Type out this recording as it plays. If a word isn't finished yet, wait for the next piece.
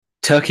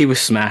Turkey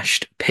was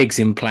smashed, pigs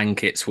in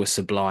blankets were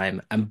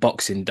sublime, and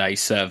Boxing Day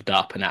served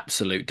up an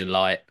absolute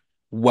delight.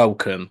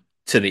 Welcome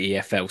to the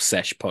EFL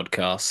Sesh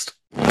podcast.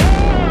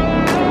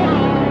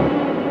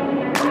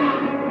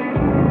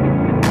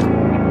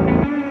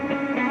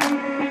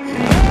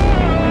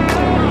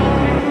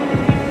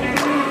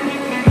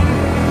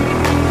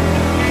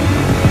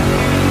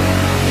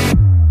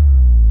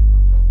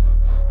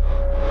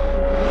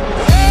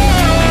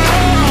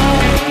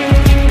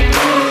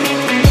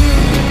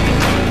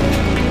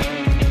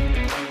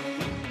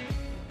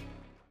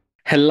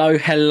 Hello,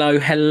 hello,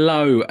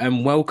 hello,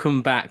 and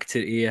welcome back to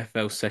the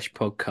EFL Sesh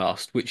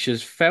podcast, which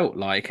has felt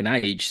like an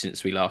age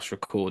since we last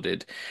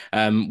recorded.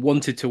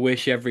 Wanted to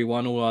wish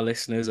everyone, all our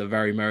listeners, a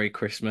very Merry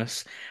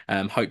Christmas.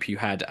 Hope you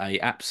had a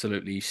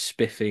absolutely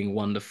spiffing,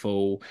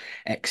 wonderful,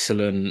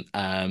 excellent,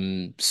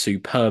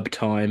 superb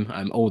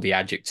time. All the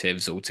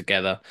adjectives all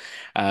together.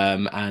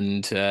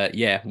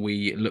 Yeah,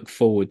 we look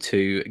forward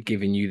to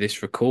giving you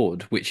this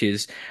record, which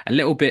is a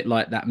little bit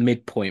like that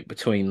midpoint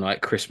between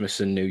like Christmas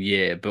and New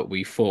Year, but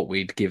we thought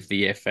we'd give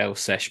the EFL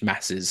Sesh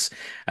masses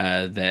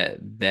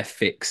their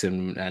fix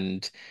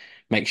and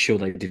make sure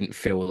they didn't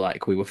feel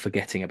like we were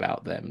forgetting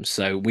about them.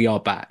 So we are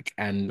back,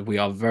 and we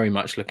are very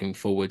much looking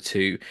forward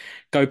to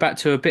go back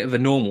to a bit of a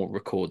normal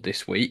record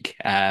this week,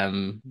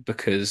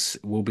 because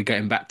we'll be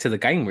getting back to the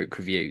game week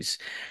reviews.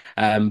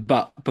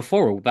 But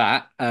before all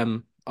that,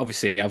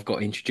 obviously I've got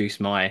to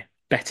introduce my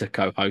better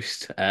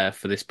co-host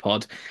for this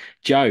pod.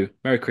 Joe,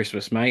 Merry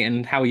Christmas, mate,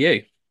 and how are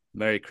you?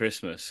 Merry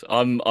Christmas.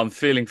 I'm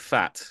feeling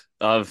fat.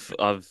 I've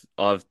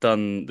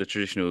done the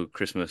traditional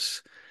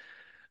Christmas.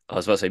 I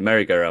was about to say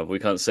merry-go-round. We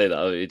can't say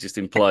that. It just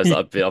implies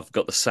that I've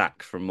got the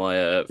sack from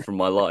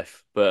my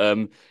life.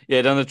 But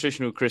yeah, done the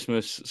traditional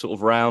Christmas sort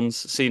of rounds,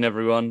 seen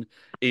everyone,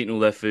 eaten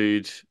all their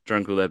food,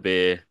 drunk all their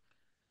beer,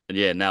 and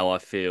yeah, now I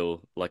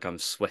feel like I'm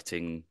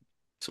sweating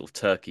sort of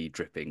turkey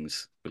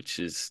drippings, which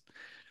is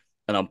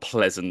an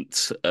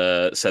unpleasant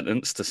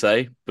sentence to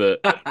say, but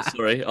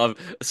I'm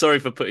sorry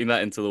for putting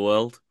that into the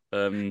world.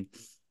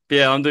 But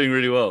yeah, I'm doing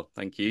really well,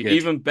 thank you. Good.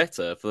 Even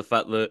better for the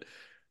fact that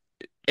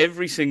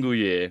every single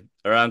year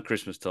around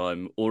Christmas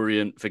time,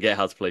 Orient forget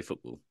how to play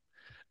football.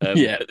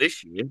 Yeah. But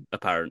this year,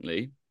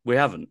 apparently, we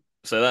haven't.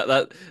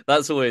 So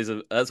that's always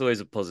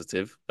a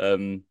positive.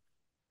 And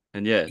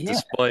yeah, Yeah.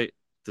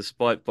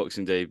 despite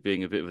Boxing Day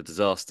being a bit of a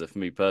disaster for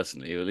me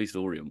personally, at least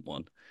Orient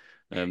won.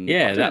 I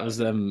Yeah,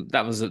 don't.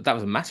 that was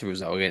a massive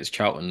result against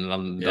Charlton and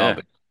London Yeah,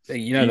 Derby.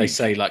 You know, they huge.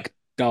 say like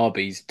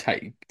derbies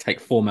take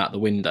form out the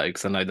window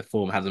because I know the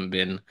form hasn't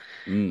been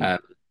Mm. um,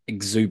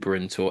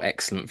 exuberant or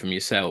excellent from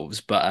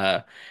yourselves.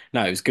 But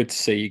no, it was good to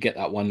see you get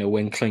that 1-0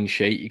 win, clean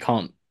sheet. You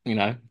can't,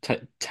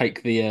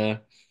 take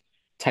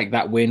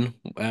that win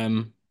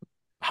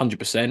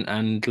 100%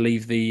 and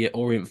leave the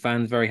Orient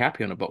fans very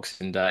happy on a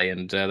Boxing Day,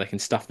 and they can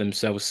stuff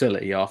themselves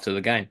silly after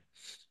the game.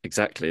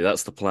 Exactly,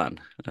 that's the plan.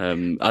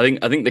 I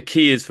think the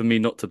key is for me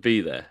not to be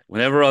there.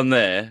 Whenever I'm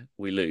there,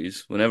 we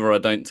lose. Whenever I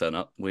don't turn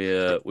up, we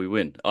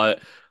win. I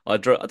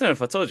don't know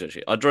if I told you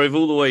actually. I drove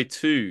all the way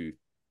to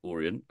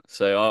Orient,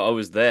 so I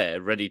was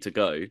there ready to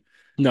go.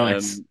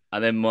 Nice.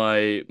 And then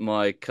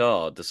my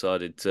car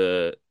decided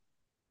to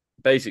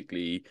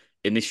basically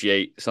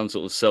initiate some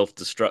sort of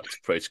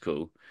self-destruct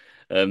protocol.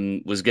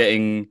 Was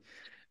getting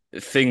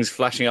things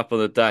flashing up on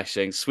the dash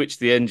saying switch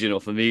the engine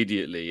off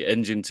immediately,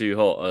 engine too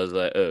hot. I was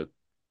like, oh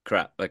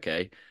crap,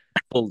 okay.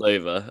 Pulled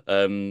over.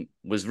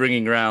 Was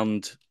ringing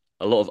around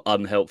a lot of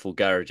unhelpful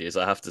garages,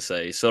 I have to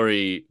say.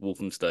 Sorry,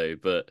 Walthamstow,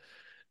 but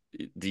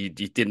you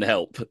didn't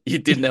help. You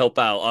didn't help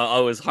out. I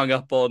was hung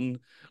up on.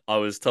 I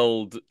was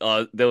told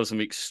there were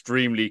some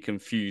extremely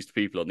confused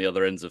people on the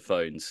other ends of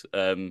phones.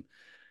 And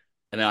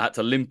I had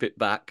to limp it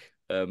back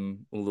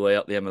all the way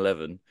up the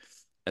M11,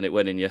 and it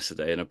went in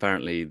yesterday. And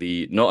apparently,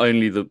 they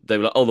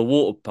were like, oh, the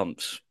water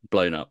pump's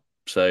blown up,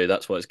 so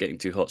that's why it's getting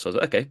too hot. So I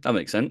was like, okay, that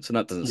makes sense, and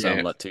that doesn't sound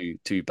Yeah. like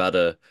too bad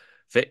a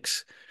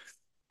fix.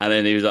 And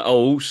then he was like,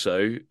 oh,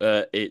 also,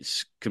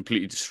 it's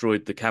completely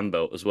destroyed the cam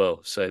belt as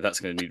well, so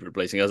that's going to need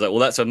replacing. I was like, well,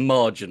 that's a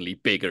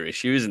marginally bigger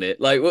issue, isn't it?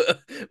 Like,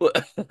 what?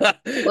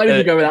 Why did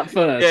you go with that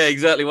Yeah, first?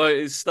 exactly.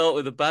 Well, start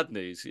with the bad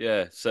news.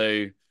 Yeah,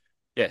 so.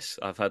 Yes,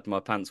 I've had my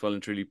pants well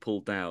and truly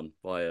pulled down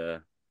by a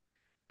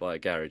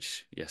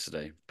garage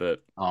yesterday.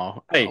 But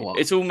Oh, hey, well,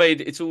 it's all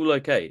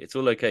okay. It's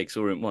all okay because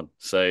we're in one.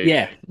 So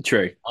yeah,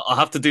 true. I'll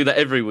have to do that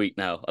every week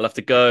now. I'll have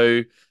to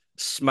go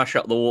smash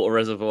up the water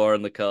reservoir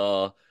in the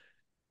car,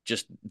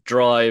 just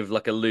drive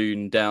like a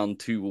loon down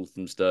to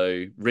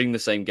Walthamstow, ring the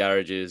same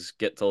garages,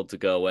 get told to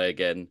go away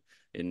again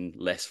in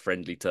less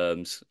friendly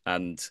terms,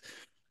 and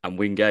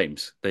win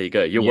games. There you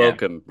go. You're Yeah.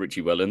 welcome,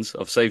 Richie Wellens.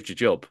 I've saved your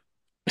job.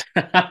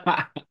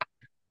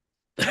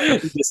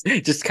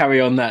 Just carry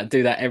on that,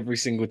 do that every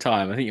single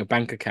time. I think your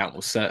bank account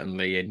will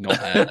certainly not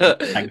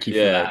thank you for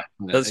Yeah, that.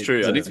 that's true.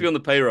 It's I need to be on the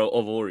payroll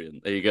of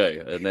Orient. There you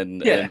go. And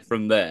then yeah,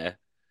 from there,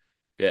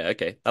 yeah,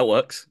 okay, that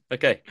works.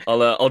 Okay,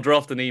 I'll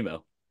draft an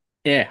email.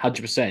 yeah,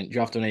 100%.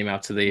 Draft an email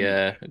to the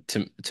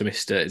Mm. to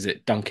Mr. Is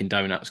it Dunkin'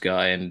 Donuts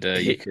guy, and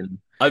you can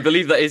I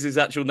believe that is his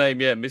actual name.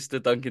 Yeah,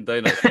 Mr. Dunkin'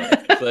 Donuts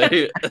guy.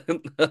 So,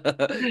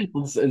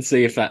 And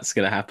see if that's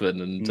going to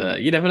happen. And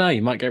hmm, you never know,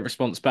 you might get a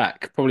response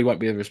back. Probably won't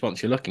be the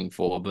response you're looking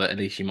for, but at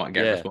least you might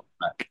get a yeah, response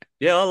back.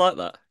 yeah, I like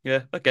that.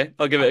 Yeah, okay,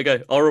 I'll give it a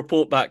go. I'll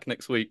report back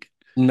next week.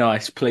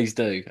 Nice, please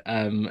do.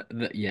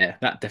 Yeah,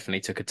 that definitely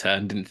took a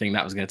turn. Didn't think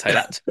that was going to take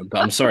that turn, but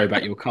I'm sorry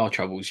about your car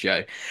troubles,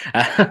 Joe.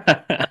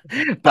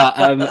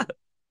 But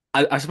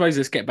I suppose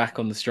let's get back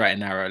on the straight and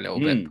narrow a little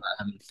bit.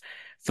 Hmm.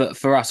 But,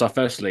 for us, I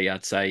firstly,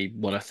 I'd say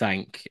want to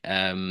thank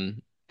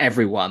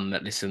everyone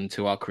that listened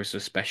to our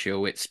Christmas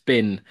special. It's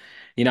been,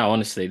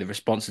 honestly, the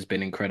response has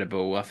been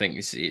incredible. I think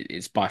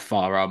it's by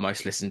far our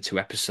most listened to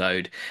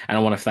episode, and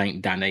I want to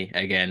thank Danny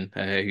again,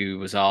 who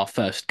was our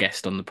first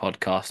guest on the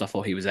podcast. I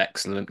thought he was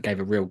excellent, gave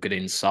a real good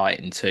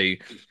insight into,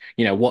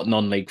 what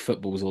non-league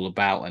football is all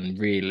about, and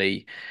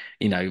really,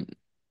 you know,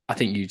 I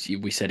think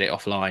we said it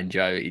offline,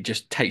 Joe. It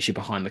just takes you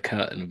behind the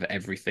curtain of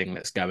everything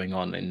that's going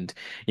on, and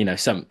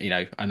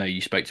I know you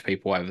spoke to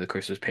people over the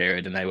Christmas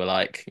period, and they were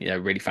like,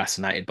 really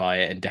fascinated by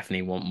it, and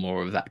definitely want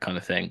more of that kind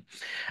of thing.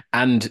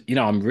 And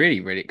I'm really,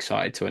 really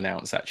excited to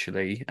announce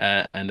actually,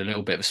 and a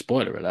little bit of a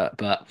spoiler alert,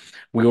 but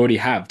we already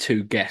have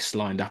two guests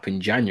lined up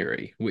in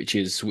January, which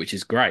is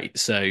great.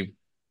 So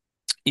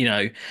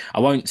I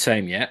won't say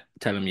them yet,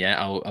 tell them yet.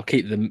 I'll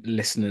keep the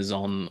listeners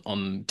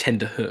on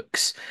tender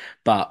hooks,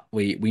 but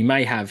we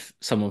may have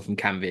someone from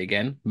Canvey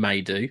again,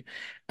 may do,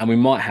 and we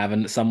might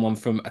have someone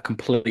from a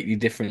completely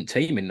different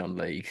team in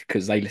non-league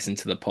because they listened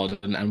to the pod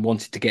and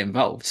wanted to get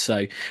involved.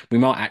 So we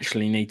might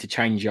actually need to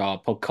change our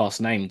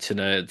podcast name to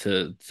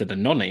the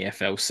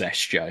non-EFL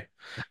Sesh, Joe.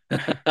 I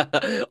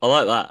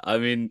like that. I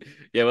mean,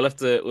 yeah, we'll have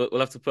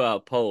to put out a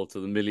poll to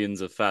the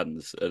millions of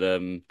fans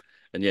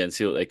and yeah, and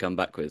see what they come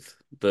back with.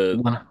 The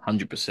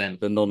 100%.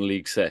 the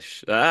non-league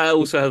sesh. That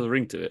also has a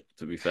ring to it,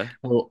 to be fair.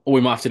 Or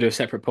we might have to do a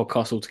separate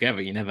podcast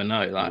altogether. You never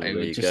know. Like Oh, it there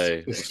would you just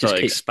go. We'll just start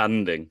keep.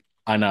 expanding.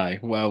 I know.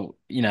 Well,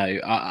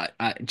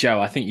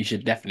 Joe, I think you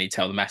should definitely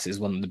tell the masses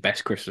one of the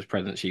best Christmas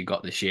presents you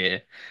got this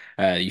year.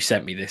 You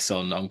sent me this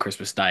on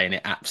Christmas Day, and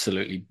it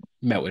absolutely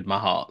melted my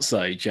heart.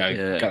 So, Joe,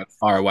 Yeah. go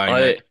far away, I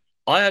mate.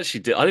 I actually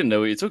did. I didn't know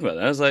what you're talking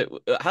about. I was like,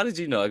 how did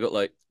you know I got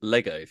like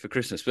Lego for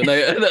Christmas? But no,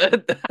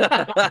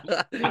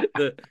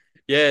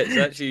 yeah, it's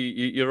actually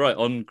you're right.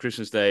 On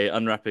Christmas Day,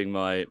 unwrapping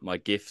my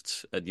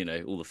gifts and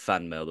all the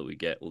fan mail that we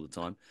get all the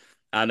time,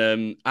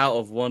 and out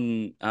of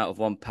one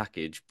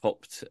package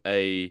popped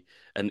an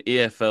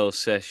EFL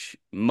Sesh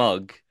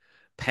mug,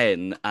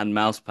 pen, and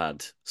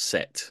mousepad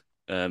set.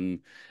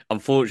 Um,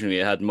 Unfortunately,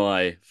 it had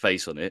my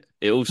face on it.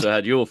 It also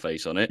had your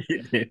face on it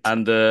You did.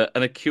 and a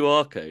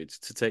QR code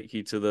to take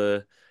you to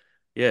the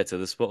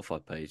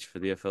Spotify page for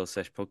the FL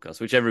Sesh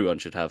podcast, which everyone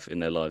should have in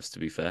their lives, to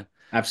be fair.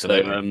 So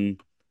Absolutely.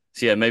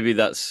 so yeah, maybe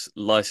that's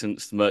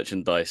licensed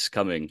merchandise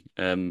coming.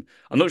 I'm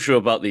not sure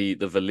about the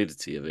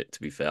validity of it, to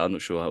be fair. I'm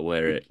not sure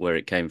where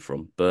it came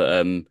from,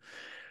 but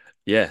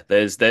yeah,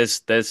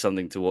 there's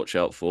something to watch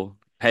out for.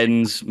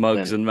 Pens,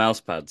 mugs, Then. and mouse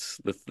pads,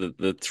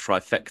 the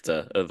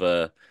trifecta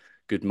of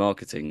good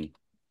marketing.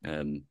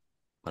 Um,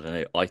 I don't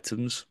know,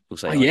 items. We'll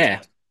Oh say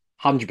yeah,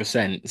 items.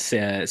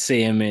 100%.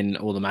 See him in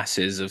all the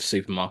masses of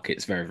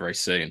supermarkets very, very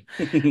soon.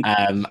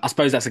 I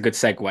suppose that's a good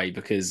segue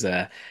because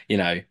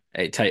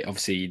it take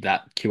obviously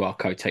that QR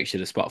code takes you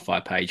to the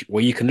Spotify page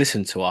where you can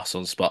listen to us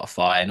on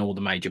Spotify and all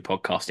the major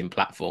podcasting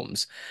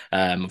platforms.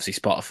 Obviously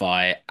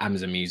Spotify,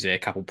 Amazon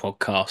Music, Apple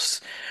Podcasts,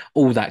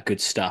 all that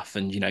good stuff.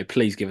 And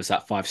please give us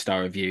that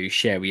 5-star review,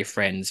 share with your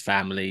friends,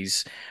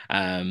 families,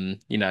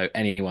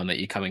 anyone that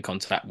you come in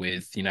contact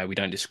with. We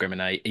don't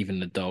discriminate, even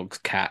the dogs,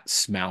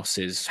 cats,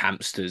 mouses,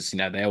 hamsters,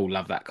 they all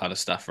love that kind of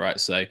stuff, right?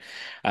 So,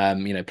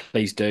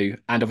 please do.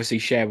 And obviously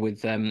share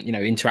with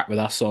interact with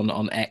us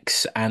on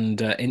X and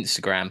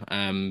Instagram.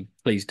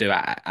 Please do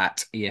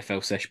at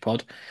EFL Sesh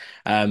Pod.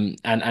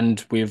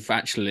 And we've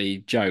actually,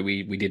 Joe,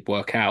 we did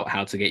work out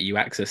how to get you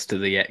access to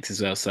the X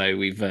as well. So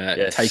we've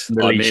Yes, taken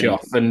the I'm leash in.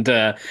 off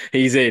and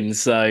he's in.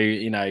 So,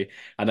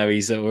 I know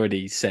he's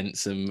already sent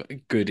some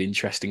good,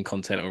 interesting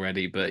content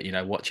already, but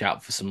watch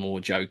out for some more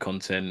Joe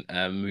content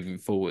moving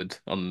forward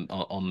on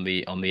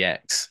the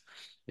X.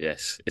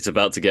 Yes, it's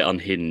about to get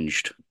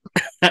unhinged.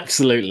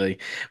 Absolutely.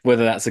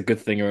 Whether that's a good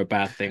thing or a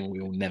bad thing,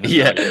 we will never know.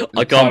 Yeah, I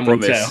Only can't time will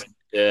tell. promise.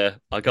 Yeah,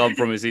 I can't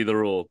promise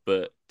either or,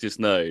 but just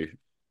know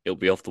it'll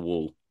be off the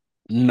wall.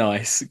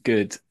 Nice,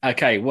 good.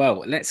 Okay,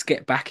 well, let's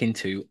get back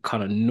into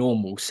kind of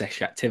normal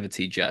sesh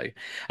activity, Joe.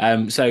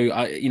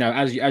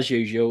 As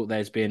usual,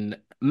 there's been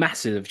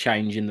massive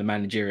change in the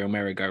managerial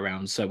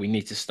merry-go-round, so we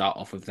need to start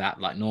off with that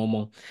like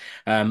normal.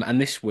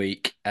 And this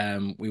week,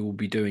 we will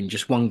be doing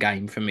just one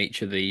game from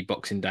each of the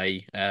Boxing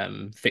Day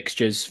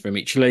fixtures from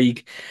each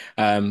league,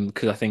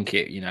 because I think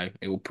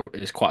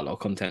there's quite a lot of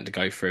content to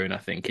go through, and I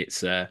think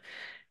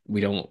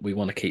we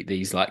want to keep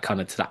these like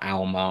kind of to that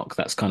hour mark.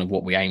 That's kind of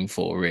what we aim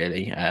for,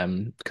 really,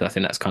 because I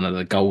think that's kind of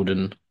the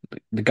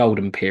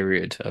golden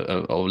period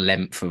or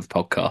length of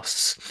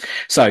podcasts.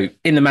 So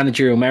in the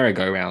managerial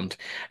merry-go-round,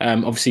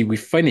 obviously we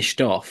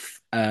finished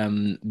off.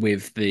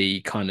 with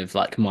the kind of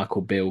like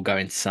Michael Beale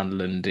going to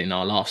Sunderland in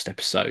our last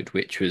episode,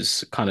 which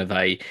was kind of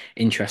a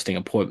interesting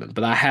appointment.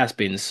 But there has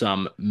been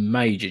some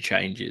major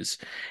changes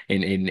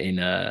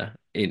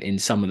in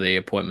some of the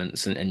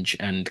appointments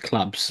and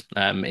clubs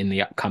in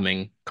the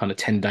upcoming kind of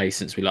 10 days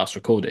since we last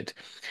recorded.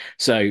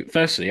 So,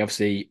 firstly,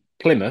 obviously,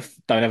 Plymouth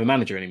don't have a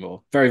manager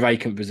anymore. Very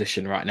vacant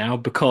position right now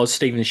because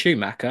Stephen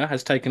Schumacher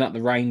has taken up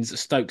the reins at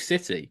Stoke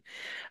City.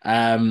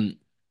 Um,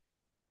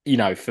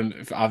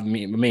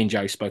 me and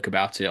Joe spoke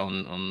about it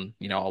on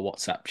our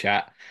WhatsApp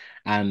chat,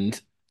 and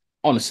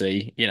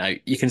honestly,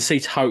 you can see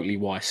totally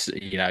why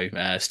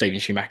Stephen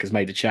Schumacher's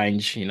made the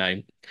change.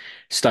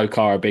 Stoke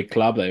are a big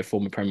club; they're a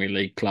former Premier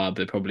League club.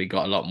 They've probably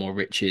got a lot more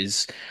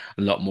riches,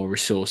 a lot more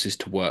resources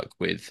to work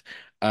with.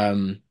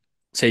 Um,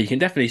 so you can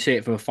definitely see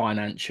it from a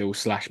financial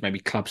slash maybe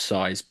club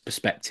size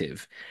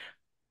perspective.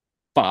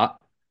 But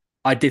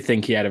I did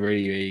think he had a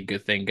really, really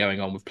good thing going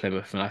on with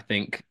Plymouth, and I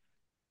think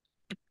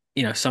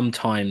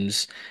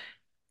sometimes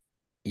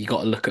you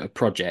got to look at a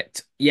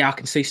project. Yeah, I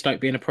can see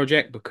Stoke being a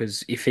project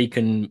because if he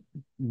can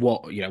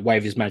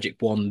wave his magic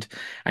wand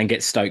and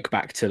get Stoke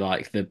back to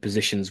like the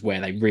positions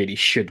where they really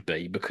should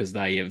be because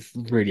they have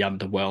really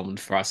underwhelmed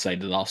for I say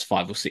the last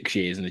 5 or 6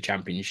 years in the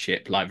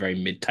championship, like very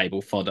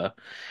mid-table fodder.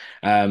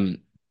 Um,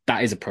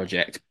 that is a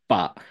project,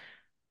 but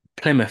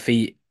Plymouth,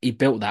 he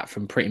built that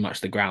from pretty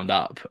much the ground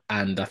up,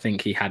 and I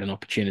think he had an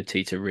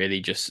opportunity to really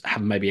just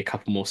have maybe a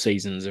couple more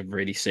seasons of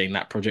really seeing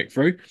that project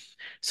through.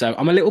 So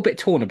I'm a little bit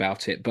torn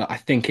about it, but I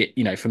think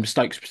from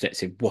Stokes'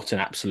 perspective, what an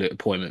absolute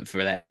appointment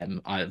for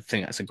them. I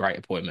think that's a great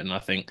appointment, and I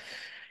think,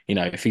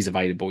 if he's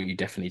available, you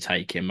definitely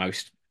take him.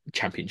 Most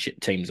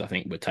championship teams, I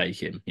think, would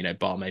take him.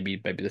 Bar maybe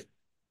the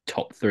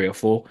top three or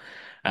four.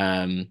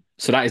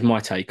 So that is my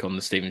take on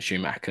the Steven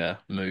Schumacher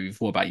move.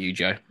 What about you,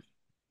 Joe?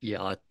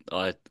 Yeah,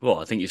 well,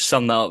 I think you've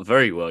summed that up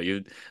very well.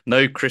 You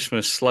no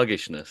Christmas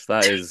sluggishness.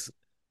 That is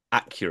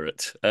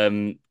accurate.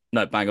 No,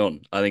 bang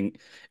on. I think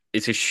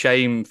it's a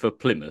shame for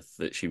Plymouth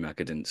that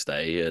Schumacher didn't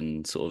stay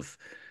and sort of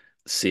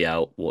see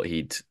out what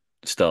he'd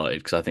started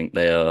because I think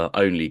they are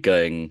only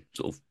going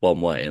sort of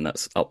one way and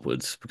that's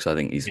upwards because I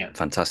think he's a Yeah.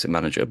 fantastic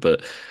manager.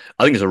 But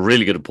I think it's a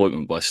really good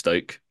appointment by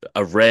Stoke,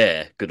 a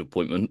rare good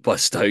appointment by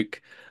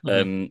Stoke.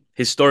 Mhm.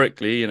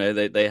 Historically,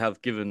 they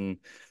have given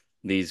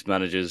these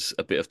managers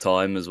a bit of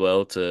time as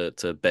well to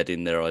bed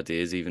in their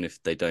ideas, even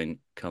if they don't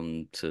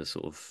come to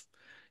sort of,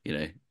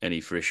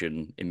 any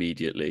fruition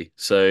immediately.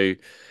 So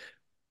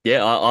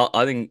yeah,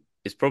 I think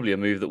it's probably a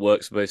move that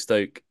works for both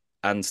Stoke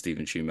and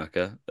Steven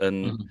Schumacher.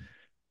 And Mhm.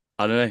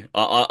 I don't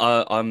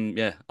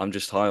know, I'm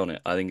just high on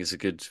it. I think it's a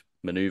good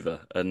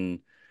maneuver, and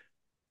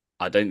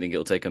I don't think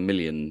it'll take a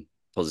million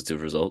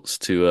positive results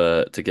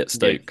to get Yeah.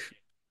 Stoke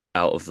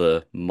out of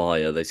the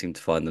mire they seem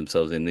to find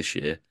themselves in this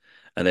year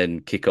and then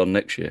kick on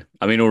next year.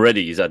 I mean,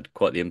 already he's had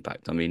quite the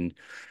impact. I mean,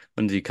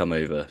 when did he come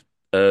over?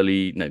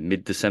 Early, no,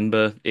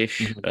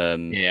 mid-December-ish.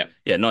 Mhm. Yeah.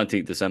 Yeah,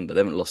 19th December. They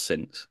haven't lost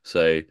since.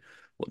 So,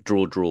 what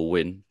draw,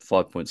 win,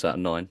 5 points out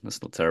of nine.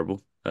 That's not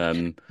terrible.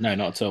 No, not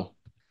at all.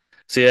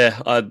 So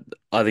yeah,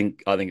 I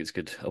think it's a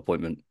good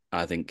appointment.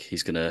 I think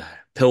he's gonna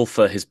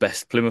pilfer his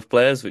best Plymouth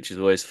players, which is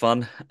always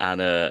fun,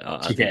 and I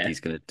think Yeah. he's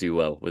gonna do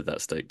well with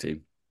that Stoke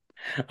team.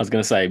 I was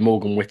going to say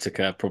Morgan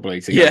Whittaker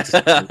probably to go Yeah, to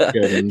Stoke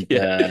and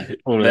yeah,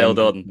 all of nailed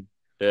them. on.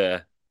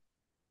 Yeah.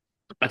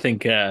 I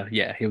think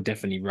yeah, he'll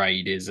definitely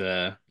raid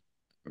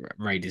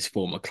his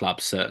former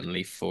club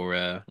certainly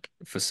for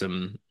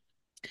some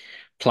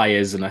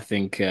players, and I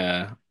think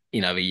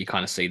you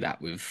kind of see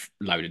that with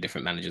a load of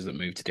different managers that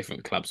move to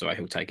different clubs, where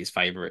he'll take his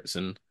favourites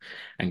and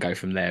go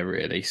from there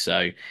really.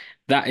 So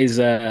that is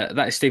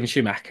Stephen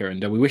Schumacher,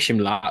 and we wish him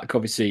luck.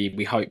 Obviously,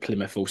 we hope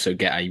Plymouth also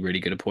get a really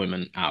good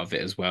appointment out of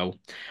it as well.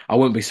 I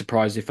wouldn't be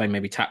surprised if they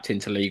maybe tapped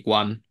into League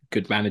One,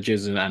 good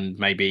managers, and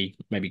maybe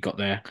got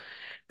there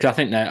because I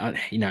think that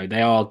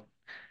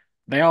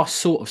they are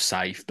sort of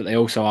safe, but they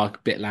also are a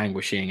bit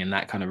languishing in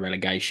that kind of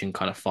relegation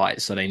kind of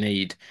fight. So they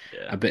need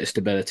Yeah. a bit of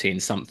stability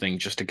and something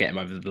just to get them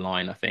over the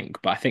line, I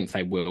think. But I think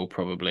they will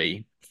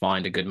probably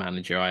find a good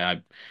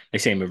manager. They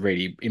seem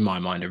in my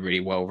mind, a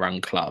really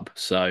well-run club.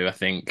 So I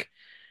think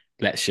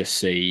let's just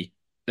see,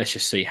 let's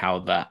just see how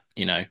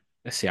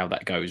let's see how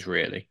that goes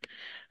really.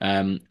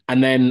 And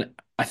then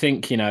I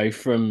think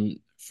from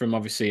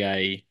obviously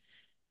a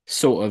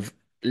sort of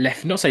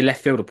not say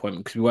left field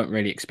appointment because we weren't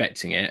really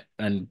expecting it,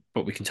 and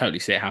but we can totally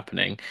see it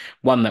happening.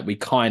 One that we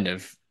kind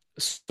of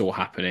saw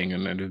happening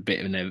and a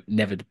bit of an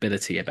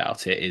inevitability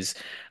about it is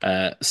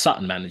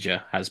Sutton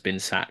manager has been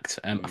sacked.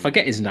 I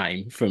forget his Mm.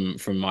 name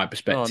from my Oh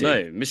perspective.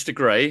 no, Mr.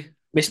 Gray.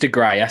 Mr.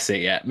 Gray, that's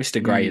it. Yeah,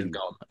 Mr. Gray is Mm.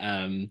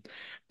 gone.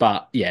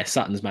 But yeah,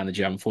 Sutton's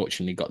manager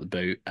unfortunately got the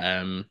boot.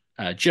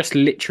 Just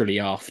literally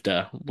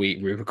after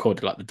we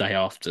recorded like the day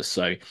after,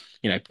 so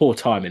poor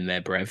timing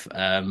there,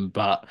 Brev.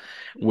 But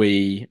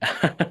we,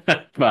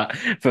 but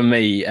for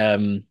me,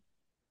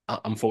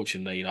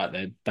 unfortunately,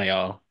 like they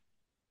are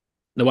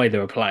the way they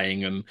were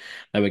playing, and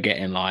they were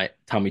getting like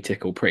tummy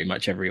tickle pretty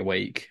much every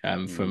week.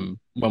 Mm. From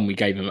when we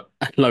gave them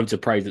loads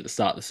of praise at the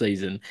start of the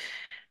season,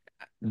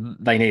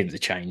 they needed to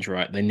change,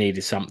 right? They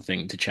needed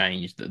something to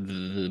change.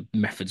 The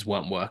methods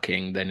weren't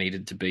working. There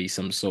needed to be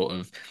some sort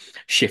of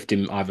shift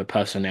in either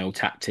personnel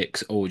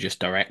tactics or just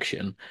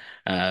direction.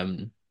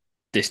 Um,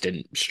 this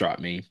didn't strike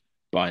me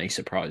by any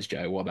surprise,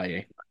 Joe. What about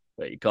you?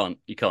 But you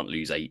can't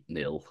lose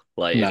 8-0.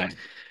 Like No.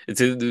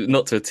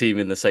 not to a team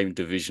in the same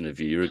division of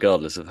you,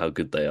 regardless of how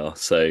good they are.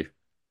 So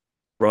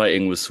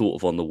writing was sort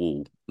of on the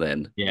wall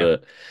then. Yeah.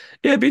 But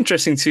yeah, it'd be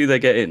interesting to see who they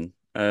get in.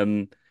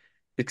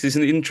 Because it's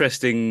an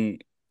interesting,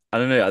 I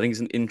don't know, I think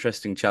it's an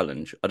interesting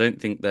challenge. I don't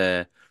think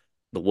they're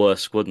the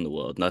worst squad in the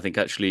world. And I think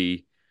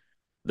actually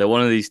they're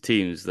one of these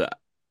teams that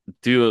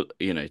do,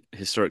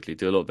 historically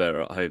do a lot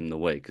better at home than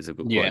away because they've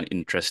got quite Yeah. an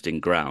interesting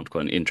ground,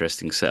 quite an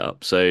interesting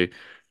setup. So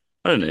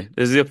I don't know.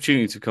 There's the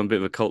opportunity to become a bit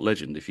of a cult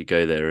legend if you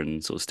go there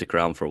and sort of stick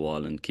around for a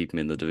while and keep him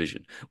in the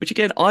division. Which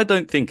again, I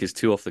don't think is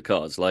too off the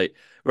cards. Like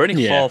we're only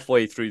Yeah.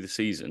 halfway through the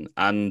season,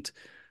 and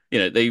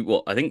I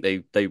think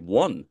they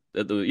won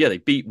they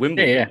beat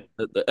Yeah. Yeah.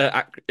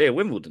 Wimbledon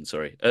Wimbledon,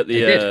 sorry, They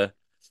did.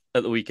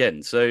 at the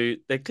weekend. So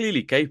they're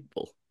clearly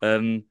capable.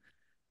 And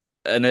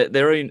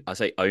they're only, I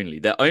say only,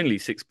 they're only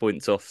 6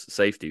 points off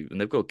safety,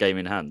 and they've got a game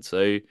in hand.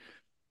 So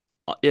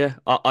yeah,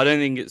 I don't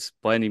think it's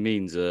by any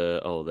means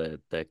they're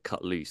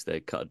cut loose,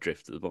 they're cut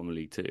adrift at the bottom of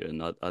League Two,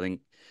 and I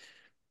think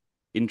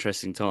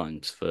interesting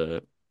times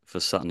for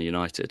Sutton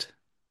United,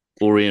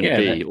 Orient Yeah.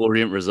 B,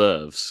 Orient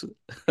reserves,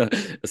 Yeah,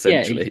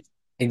 essentially.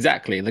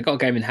 exactly. They got a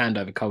game in hand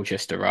over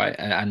Colchester, right,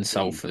 and Mm,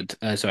 Salford.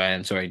 Sorry,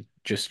 I'm sorry,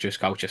 just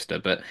Colchester,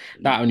 but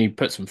mm, that only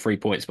puts them 3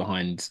 points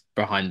behind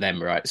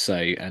them, right? So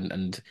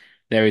and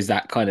there is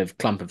that kind of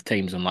clump of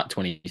teams on like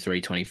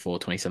 23, 24,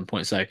 27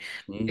 points. So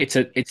mm.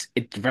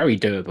 it's very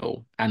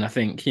doable, and I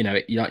think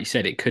like you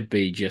said, it could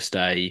be just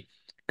a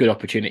good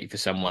opportunity for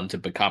someone to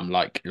become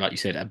like you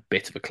said, a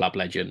bit of a club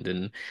legend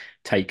and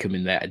take them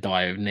in their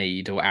dire of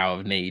need or hour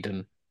of need,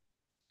 and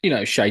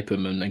shape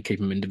them and keep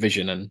them in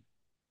division. And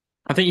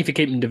I think if you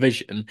keep them in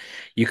division,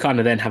 you kind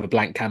of then have a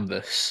blank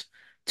canvas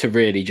to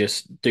really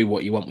just do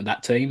what you want with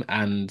that team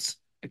and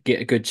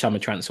get a good summer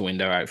transfer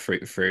window out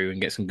through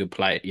and get some good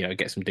play,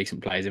 get some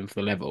decent players in for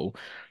the level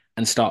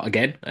and start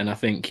again. And I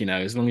think,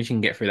 as long as you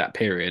can get through that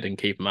period and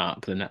keep them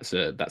up, then that's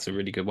a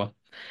really good one.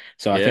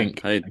 So I Yeah,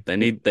 think, hey, they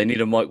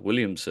need a Mike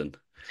Williamson to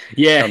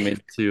yeah, come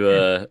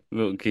into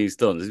Milton Keynes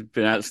Dons. He's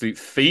been an absolute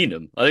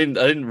phenom. I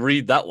didn't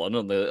read that one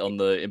on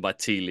the in my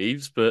tea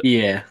leaves, but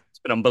yeah. it's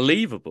been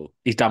unbelievable.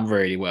 He's done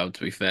really well,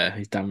 to be fair.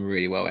 He's done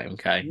really well at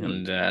MK. Mm,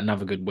 And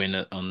another good win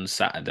on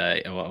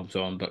Saturday, or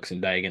also on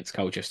Boxing Day against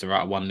Colchester,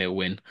 right? A 1-0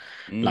 win.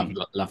 mm,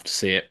 Love to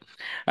see it.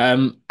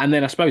 And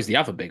then I suppose the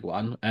other big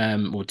one,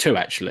 well, two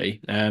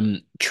actually,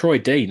 Troy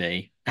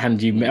Deeney.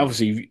 And you mm.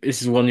 obviously,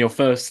 this is one of your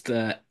first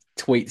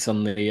tweets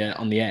on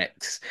the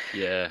X.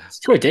 Yeah,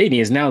 Troy Deeney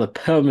is now the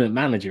permanent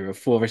manager of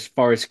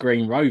Forest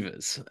Green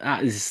Rovers.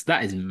 That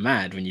is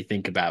mad when you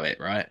think about it,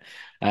 right?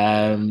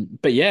 yeah.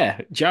 But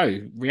yeah,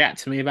 Joe,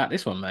 react to me about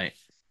this one, mate.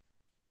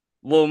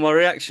 Well, my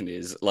reaction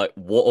is like,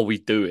 what are we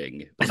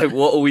doing? Like,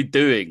 what are we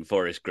doing,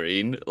 Forest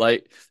Green?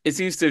 Like, it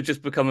seems to have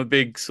just become a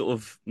big sort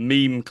of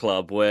meme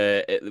club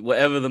where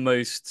whatever the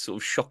most sort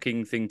of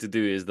shocking thing to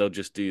do is, they'll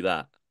just do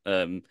that.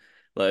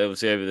 Like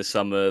obviously over the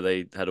summer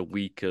they had a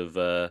week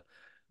of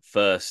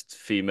first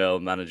female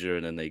manager,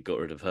 and then they got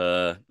rid of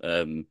her.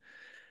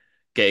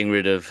 Getting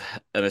rid of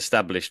an a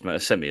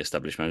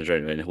semi-established manager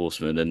anyway in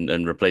Horseman,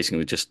 and replacing him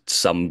with just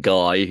some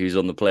guy who's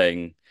on the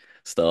playing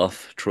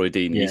staff. Troy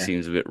Deeney Yeah.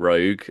 seems a bit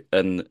rogue,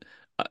 and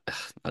I,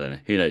 I don't know.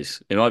 Who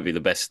knows? It might be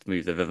the best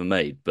move they've ever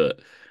made,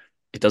 but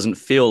it doesn't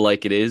feel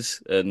like it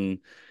is. And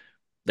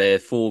their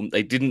form,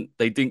 they didn't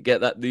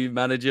get that new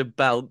manager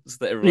bounce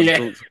that everyone Yeah,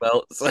 talks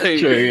about. So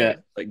true. Yeah.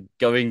 like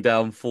going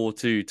down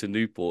 4-2 to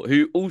Newport,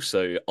 who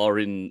also are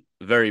in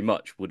very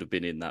much would have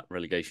been in that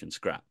relegation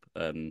scrap.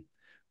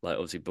 Like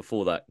obviously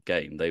before that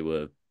game they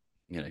were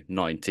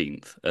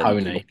 19th and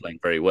Pony. not playing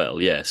very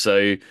well. Yeah,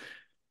 so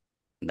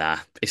nah,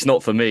 it's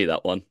not for me,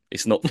 that one.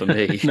 It's not for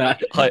me. No.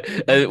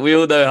 We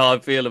all know how I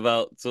feel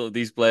about sort of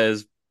these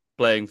players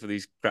playing for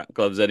these crap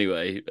clubs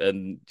anyway,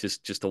 and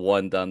just to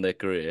wind down their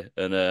career.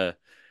 And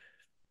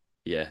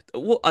yeah,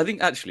 what I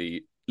think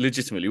actually,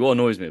 legitimately, what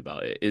annoys me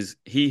about it is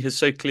he has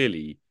so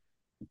clearly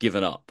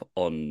given up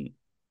on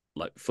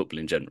like football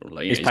in general.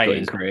 Like His he's got painting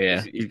his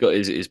career. he's got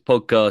his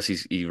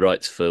podcast. He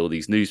writes for all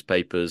these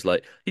newspapers.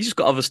 Like he's just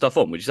got other stuff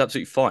on, which is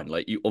absolutely fine.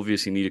 Like you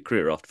obviously need a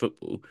career after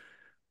football.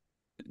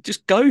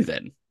 Just go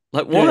then.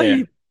 Like Yeah, why are yeah.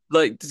 you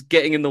like just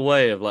getting in the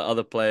way of like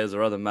other players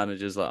or other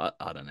managers? Like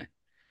I don't know.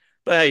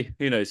 But hey,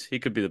 who knows? He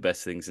could be the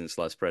best thing since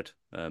sliced bread.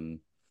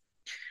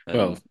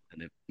 Well,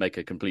 And make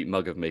a complete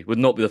mug of me. Would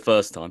not be the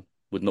first time.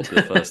 Would not be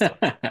the first time.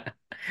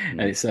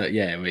 and Mm. it's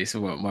yeah, it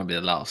won't be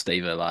the last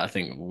either. Like I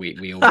think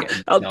we all get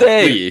How mugged off.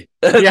 dare you?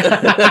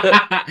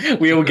 Yeah,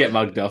 we all get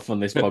mugged off on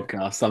this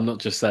podcast. I'm not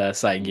just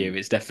saying you; Mm.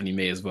 it's definitely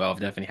me as well. I've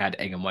definitely had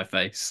egg on my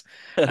face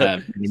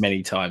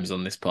many times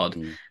on this pod.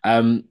 Mm.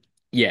 Um,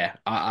 yeah,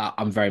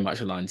 I'm very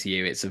much aligned to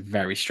you. It's a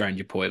very strange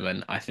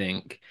appointment. I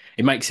think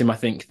I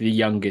think, the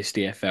youngest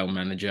EFL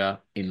manager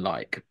in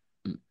like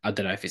I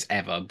don't know if it's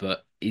ever,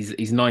 but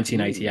he's Mm.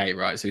 1988,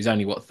 right? So he's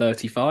only what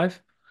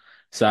 35.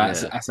 So Yeah.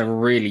 that's a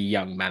really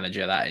young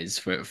manager that is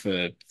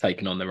for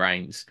taking on the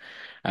reins.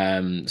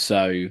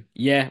 So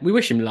yeah, we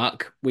wish him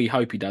luck. We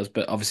hope he does,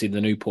 but obviously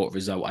the Newport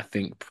result I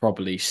think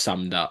probably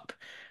summed up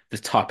the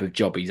type of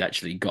job he's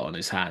actually got on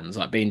his hands,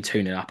 like being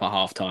 2-0 up at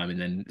half time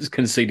and then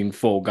conceding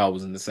 4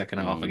 goals in the second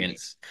half Mm.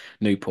 against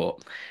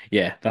Newport.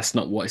 Yeah, that's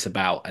not what it's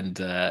about. And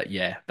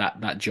yeah,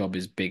 that job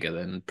is bigger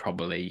than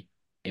probably,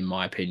 in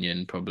my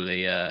opinion,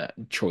 probably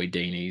Troy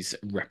Deeney's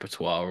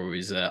repertoire or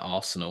his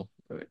Arsenal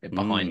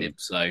behind him. Mm.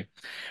 So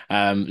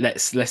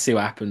let's see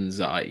what happens.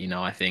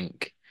 I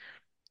think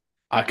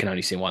I can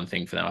only see one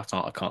thing for now.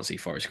 I can't see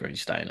Forest Green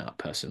staying up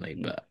personally,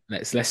 Mm. but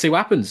let's see what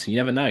happens. You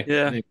never know.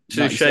 Yeah. It's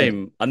a Like you said,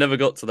 shame. I never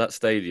got to that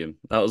stadium.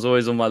 That was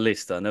always on my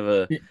list. I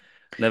never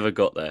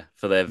got there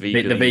for their the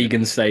vegan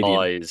vegan stadium.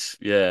 pies.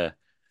 Yeah.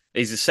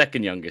 He's the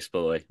second youngest, by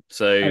the way. Oh,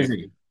 So is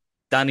he?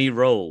 Danny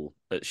Roll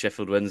at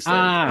Sheffield Wednesday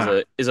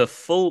is Ah, a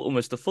full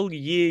almost a full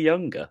year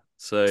younger.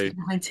 is So he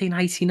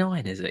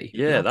 1989? Is he?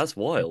 yeah, that's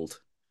wild.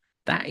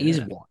 That is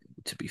Yeah. wild.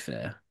 To be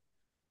fair,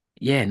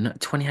 yeah,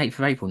 28th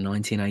of April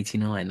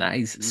 1989. That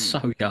is Mm.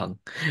 so young,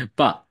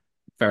 but.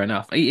 Fair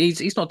enough.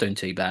 He's not doing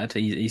too bad.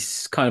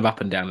 He's kind of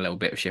up and down a little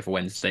bit with Sheffield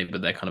Wednesday,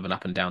 but they're kind of an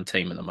up and down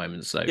team at the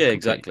moment, so Yeah, completely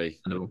exactly.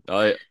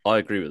 understandable. I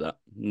agree with that.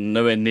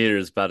 Nowhere near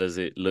as bad as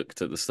it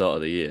looked at the start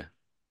of the year.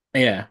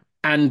 Yeah,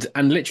 and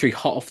literally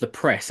hot off the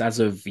press as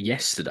of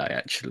yesterday,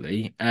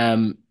 actually,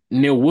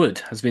 Neil Wood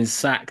has been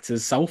sacked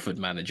as Salford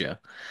manager.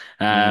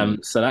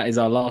 Mm. So that is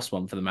our last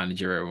one for the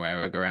managerial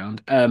era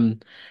around.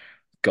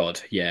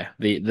 God, yeah,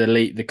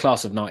 the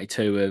class of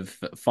 '92 have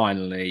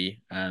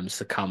finally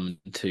succumbed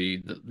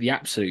to the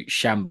absolute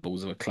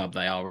shambles of a club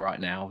they are right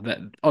now. That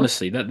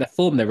honestly, the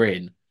form they're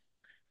in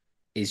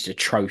is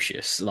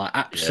atrocious, like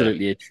Yeah.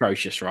 absolutely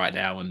atrocious right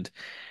now, and.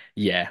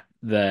 Yeah,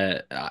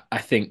 I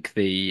think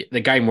the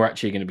game we're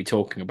actually going to be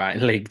talking about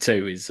in League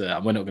Two is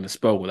we're not going to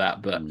spoil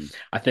that, but Mm.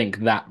 I think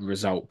that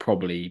result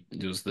probably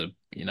was the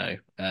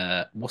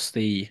what's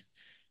the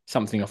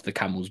something off the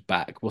camel's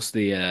back? What's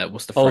the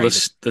Oh,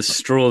 phrase? the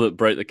straw that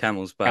broke the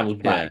camel's back. Camel's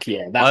Yeah. back.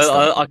 Yeah, that's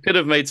the I could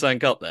have made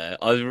something up there.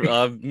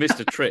 I missed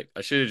a trick.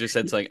 I should have just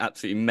said something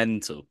absolutely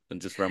mental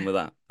and just run with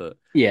that. But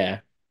yeah,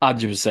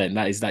 100%.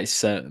 That is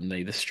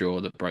certainly the straw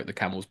that broke the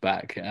camel's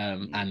back.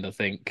 mm. And I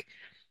think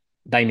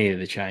they needed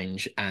a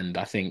change, and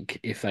I think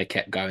if they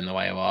kept going the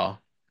way they are.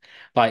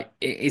 Like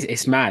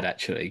it's mad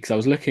actually because I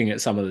was looking at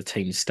some of the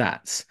team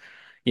stats.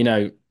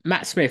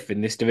 Matt Smith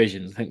in this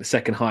division, I think the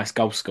second highest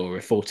goal scorer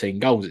with 14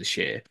 goals this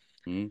year,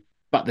 Mm.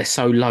 but they're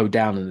so low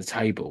down in the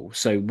table.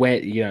 So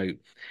I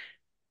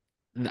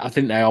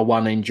think they are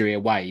one injury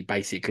away,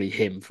 basically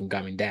him from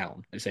going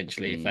down.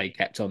 Essentially, if Mm. they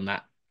kept on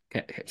that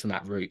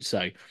route.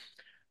 So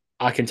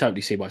I can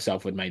totally see why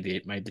Salford made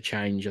the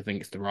change. I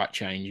think it's the right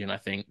change, and I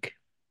think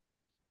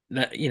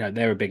that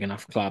they're a big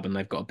enough club and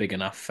they've got a big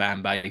enough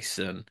fan base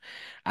and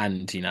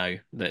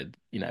that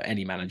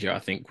any manager I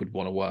think would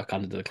want to work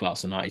under the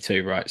class of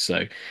 92, right?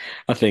 So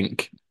I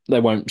think they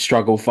won't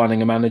struggle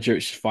finding a manager.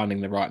 It's just finding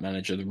the right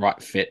manager, the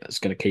right fit that's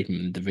going to keep them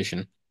in the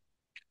division.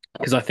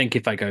 Because I think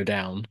if they go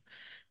down,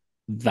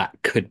 that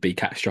could be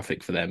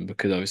catastrophic for them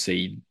because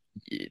obviously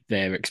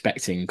they're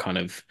expecting kind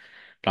of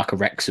like a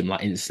Wrexham,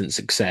 like instant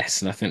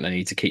success, and I think they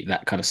need to keep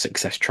that kind of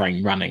success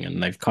train running,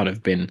 and they've kind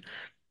of been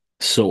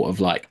sort of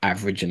like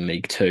average in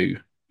League Two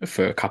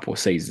for a couple of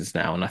seasons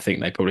now, and I think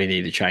they probably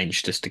need a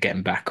change just to get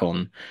them back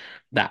on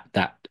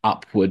that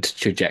upward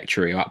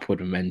trajectory or upward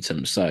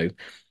momentum. So,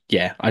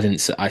 yeah,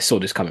 I saw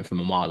this coming from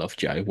a mile off,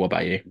 Joe. What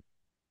about you?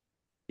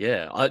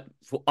 Yeah,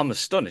 I'm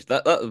astonished.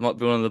 That might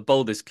be one of the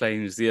boldest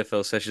claims the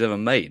EFL Sessions ever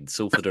made.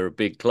 Salford are a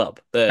big club.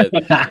 But,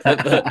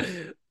 but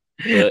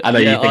I know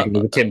you yeah, think it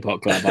was a tin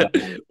pot club. I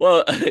don't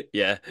well,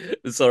 yeah.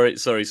 Sorry,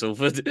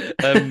 Salford.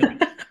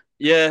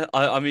 Yeah,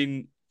 I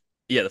mean,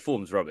 yeah, the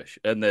form's rubbish,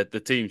 and the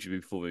team should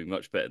be performing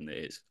much better than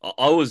it is.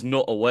 I was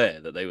not aware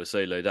that they were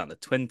so low down. The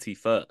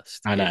 21st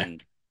I know.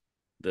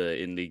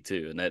 in League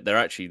Two, and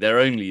they're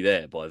only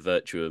there by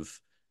virtue of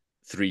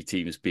three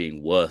teams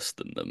being worse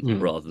than them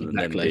rather than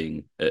them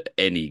Exactly. being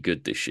any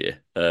good this year.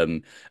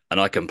 And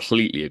I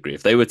completely agree.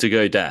 If they were to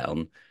go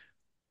down,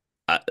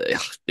 uh,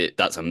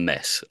 that's a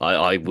mess.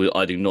 I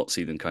do not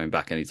see them coming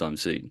back anytime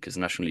soon because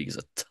the National League is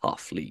a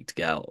tough league to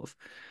get out of.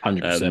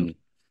 100%. Um,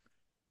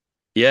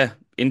 yeah,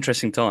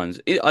 interesting times.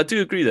 I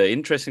do agree though.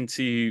 Interesting to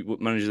see what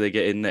manager they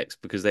get in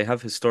next because they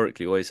have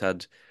historically always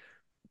had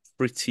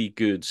pretty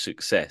good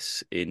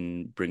success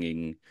in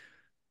bringing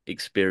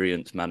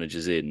experienced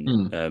managers in,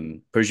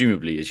 Mm.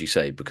 presumably, as you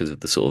say, because of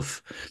the sort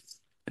of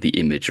the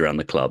image around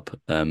the club,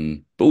 but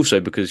also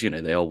because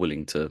they are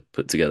willing to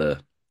put together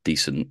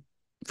decent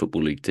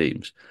football league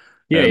teams.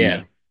 Yeah, Um,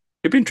 yeah.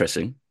 it'd be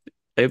interesting.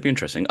 It would be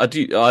interesting. I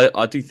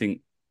do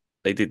think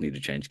they did need a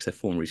change because their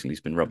form recently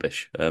has been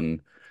rubbish,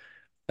 and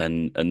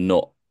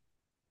not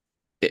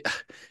it,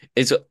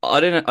 I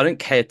don't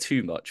care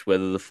too much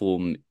whether the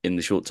form in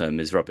the short term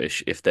is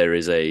rubbish if there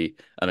is a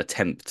an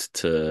attempt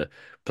to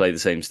play the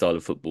same style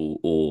of football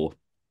or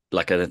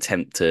like an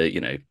attempt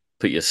to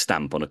put your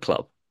stamp on a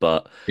club.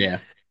 But Yeah.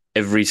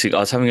 I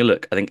was having a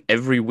look. I think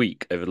every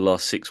week over the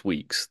last 6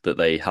 weeks that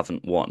they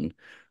haven't won,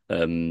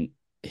 um,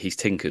 he's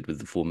tinkered with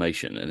the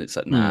formation, and it's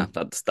like, nah,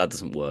 Mm. that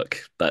doesn't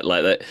work.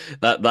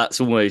 That's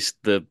almost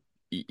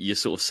you're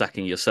sort of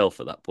sacking yourself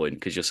at that point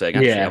because you're saying,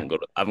 actually, Yeah,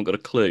 I haven't got a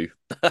clue.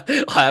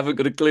 I haven't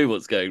got a clue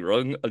what's going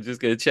wrong. I'm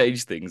just going to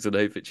change things and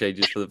hope it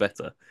changes for the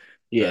better.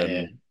 yeah,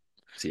 Um,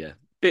 so yeah,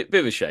 bit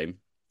of a shame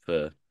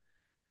for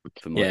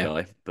my yeah.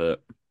 guy,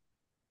 but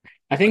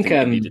I I think think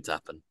it needed to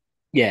happen.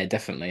 yeah,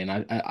 definitely, and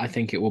I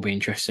think it will be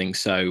interesting.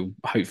 So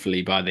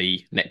hopefully by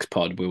the next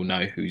pod we'll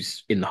know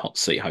who's in the hot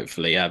seat.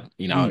 Hopefully,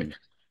 Mm,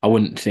 I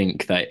wouldn't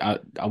think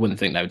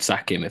they would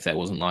sack him if there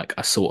wasn't like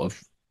a sort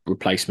of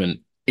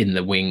replacement in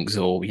the wings,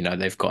 or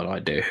they've got an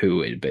idea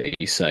who it'd be.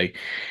 So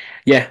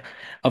yeah,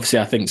 obviously,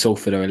 I think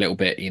Salford are a little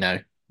bit,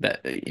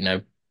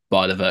 that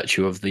by the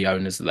virtue of the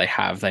owners that they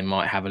have, they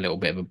might have a little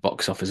bit of a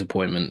box office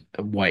appointment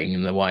waiting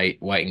in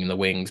the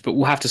wings. But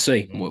we'll have to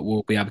see. We'll, mm.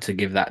 we'll be able to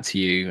give that to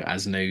you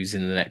as news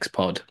in the next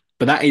pod.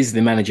 But that is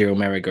the managerial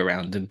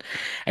merry-go-round, and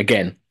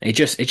again, it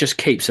just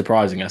keeps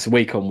surprising us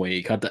week on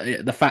week.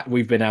 The fact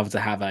we've been able to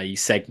have a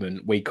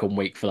segment week on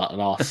week for like the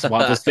last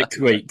 5 or 6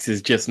 weeks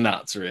is just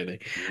nuts,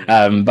 really.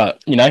 Mm,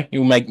 But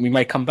we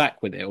may come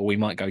back with it, or we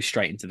might go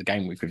straight into the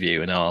game week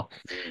review and our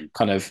mm.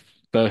 kind of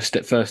first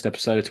episode of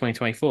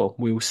 2024.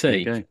 We will There you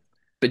see. go.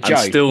 But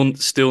And Joe,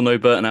 still no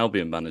Burton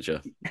Albion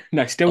manager.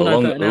 no, still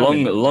no Burton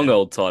Albion Long manager.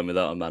 old time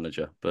without a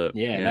manager. But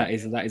Yeah, yeah,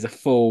 that is a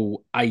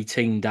full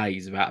 18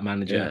 days without a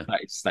manager. yeah.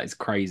 That is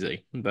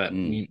crazy. But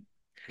Mm,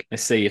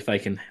 let's see if they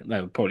can.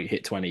 They'll probably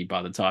hit 20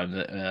 by the time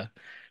that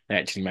they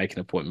actually make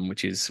an appointment,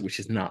 which is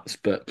nuts.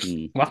 But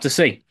mm, we'll have to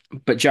see.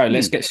 But Joe,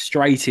 let's mm. get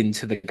straight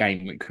into the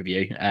game week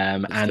review.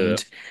 Let's do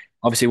it. And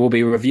obviously we'll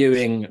be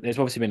reviewing. There's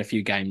obviously been a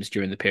few games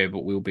during the period,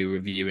 but we'll be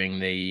reviewing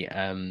the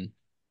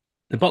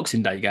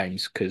Boxing Day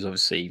games because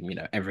obviously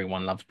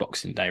everyone loves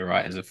Boxing Day,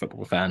 right? As a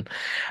football fan.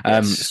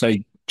 Yes. So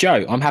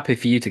Joe, I'm happy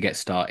for you to get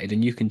started,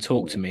 and you can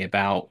talk to Mm. me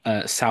about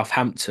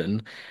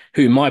Southampton,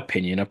 who, in my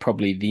opinion, are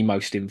probably the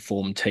most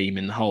informed team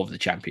in the whole of the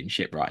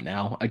Championship right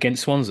now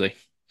against Swansea.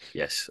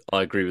 Yes,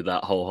 I agree with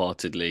that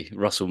wholeheartedly.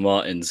 Russell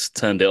Martin's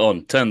turned it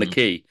on, turned the Mm.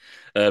 key,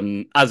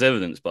 as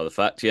evidenced by the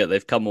fact, yeah,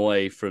 they've come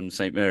away from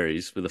St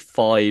Mary's with a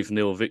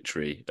 5-0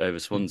 victory over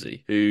Swansea,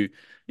 who,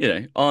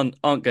 aren't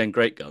going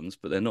great guns,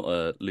 but they're not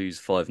a lose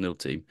 5-0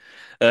 team.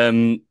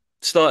 Um,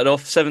 Started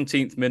off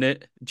 17th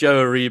minute,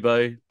 Joe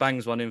Aribo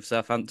bangs one in for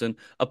Southampton,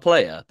 a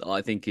player that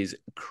I think is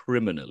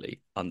criminally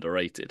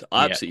underrated.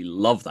 I Yeah. absolutely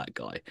love that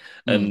guy,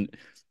 Mm. and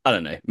I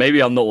don't know.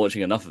 Maybe I'm not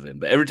watching enough of him,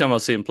 but every time I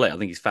see him play, I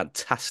think he's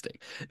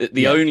fantastic.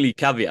 The Yeah. only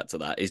caveat to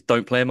that is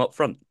don't play him up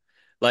front.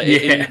 Like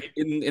Yeah.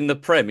 in the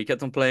Prem, he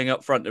kept on playing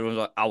up front. Everyone's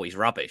like, "Oh, he's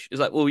rubbish." It's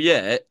like, well,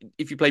 yeah.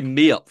 If you play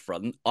me up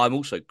front, I'm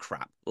also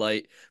crap.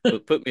 Like,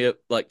 but put me at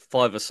like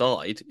five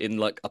aside in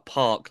like a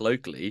park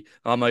locally,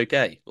 I'm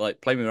okay.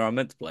 Like, play me where I'm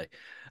meant to play.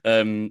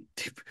 Um,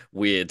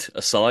 Weird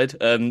aside.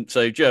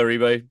 So Joe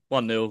Aribo,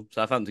 1-0.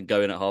 Southampton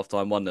go in at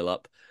halftime, 1-0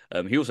 up.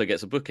 He also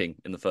gets a booking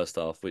in the first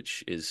half,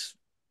 which is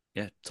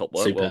yeah, top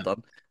work, well Super.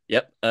 done.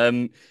 Yep.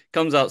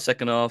 Comes out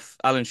second half.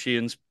 Alan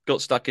Sheehan's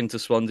got stuck into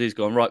Swansea. He's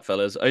gone, right,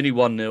 fellas, only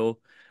 1-0.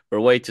 We're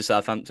away to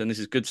Southampton. This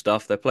is good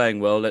stuff. They're playing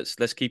well.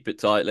 Let's keep it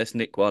tight. Let's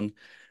nick one.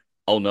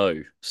 Oh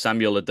no,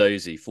 Samuel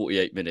Edozie,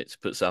 48 minutes,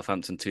 put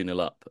Southampton 2-0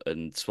 up,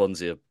 and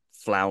Swansea are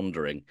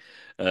floundering.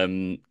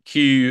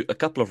 Cue a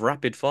couple of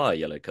rapid fire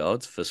yellow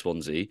cards for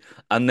Swansea,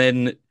 and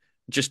then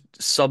just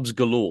subs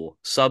galore.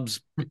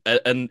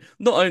 And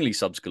not only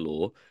subs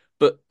galore,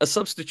 but a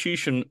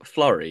substitution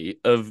flurry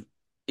of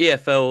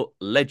EFL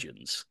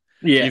legends.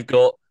 Yeah. You've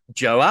got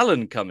Joe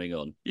Allen coming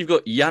on, you've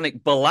got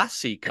Yannick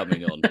Bolasie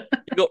coming on.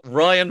 You've got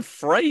Ryan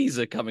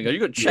Fraser coming on.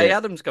 You've got Che Yeah.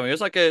 Adams coming on.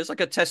 It's like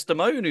a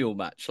testimonial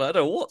match. Like, I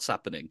don't know what's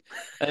happening.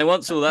 And then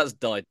once all that's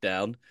died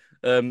down,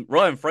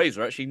 Ryan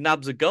Fraser actually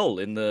nabs a goal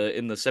in the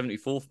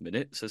 74th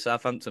minute. So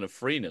Southampton are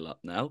 3-0 up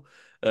now.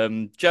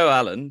 Joe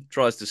Allen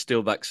tries to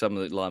steal back some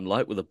of the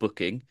limelight with a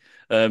booking,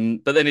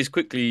 but then is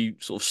quickly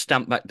sort of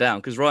stamped back down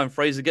because Ryan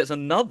Fraser gets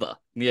another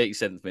in the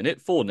 87th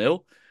minute,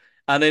 4-0.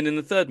 And then in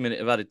the third minute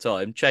of added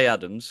time, Che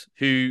Adams,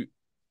 who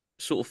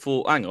sort of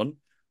thought, hang on,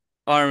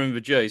 I remember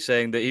Joe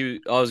saying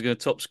that I was going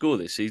to top score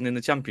this season in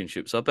the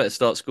championship, so I better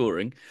start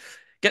scoring.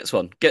 Gets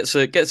one, gets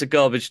a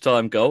garbage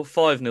time goal,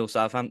 5-0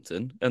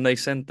 Southampton, and they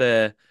send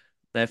their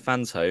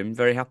fans home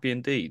very happy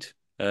indeed.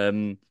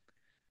 Um,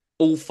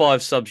 all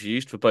five subs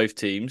used for both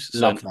teams, so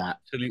an Love that.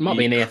 Might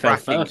be absolutely an EFL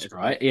cracking first, effort.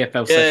 right?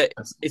 EFL Yeah, session.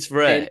 it's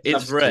rare. It's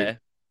Substitute. rare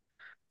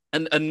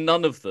and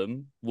none of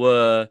them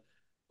were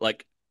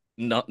like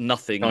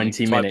nothing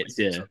 90 time minutes.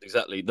 wasting Yeah. subs.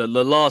 Exactly. The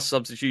last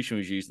substitution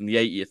was used in the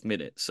 80th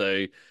minute.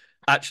 So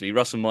actually,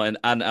 Russell Martin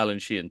and Alan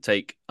Sheehan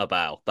take a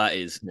bow. That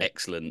is Yeah.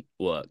 excellent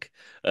work.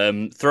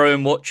 Throw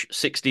and watch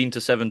 16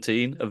 to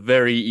 17, a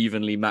very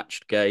evenly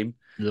matched game.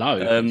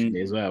 Low, Um,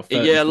 actually, as well.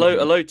 yeah, a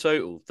 33. low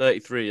total,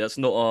 33. That's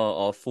not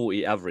our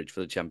 40 average for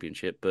the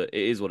championship, but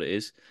it is what it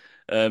is.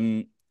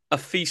 Um, a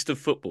feast of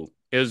football.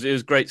 It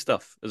was great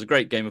stuff. It was a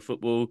great game of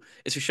football.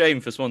 It's a shame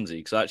for Swansea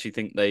because I actually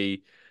think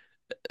they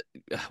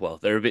well,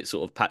 they're a bit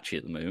sort of patchy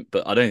at the moment,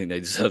 but I don't think they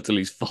deserve to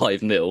lose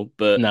 5-0.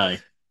 But No.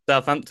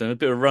 Southampton, a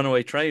bit of a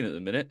runaway train at the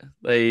minute.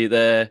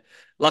 They're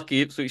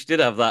lucky Ipswich did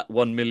have that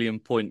 1 million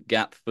point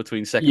gap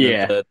between second and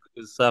Yeah. third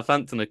because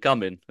Southampton are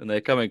coming and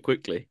they're coming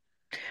quickly.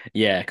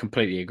 Yeah,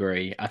 completely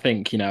agree. I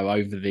think,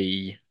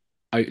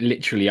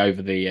 literally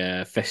over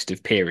the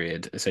festive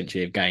period,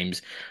 essentially, of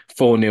games,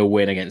 4-0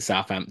 win against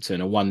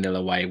Southampton, a 1-0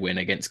 away win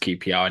against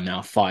QPR, and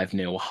now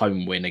 5-0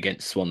 home win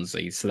against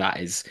Swansea. So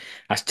that's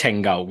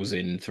 10 goals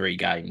in 3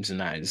 games, and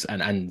that is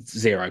and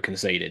zero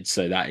conceded.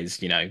 So that is,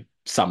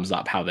 sums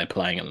up how they're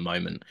playing at the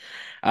moment.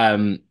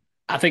 Um,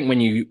 I think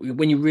when you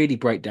really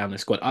break down the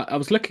squad, I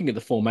was looking at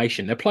the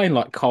formation. They're playing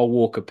like Carl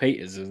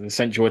Walker-Peters as the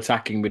central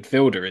attacking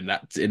midfielder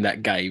in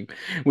that game,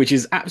 which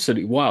is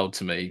absolutely wild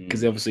to me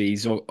because Mm, obviously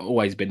he's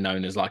always been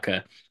known as like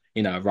a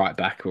right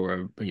back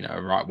or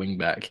a right wing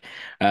back.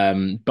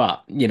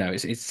 But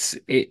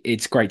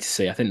it's great to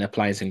see. I think they're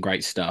playing some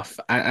great stuff,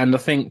 and I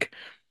think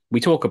we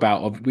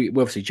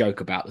obviously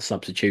joke about the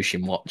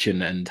substitution watch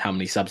and how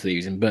many subs they're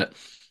using, but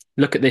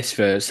look at this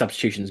for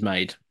substitutions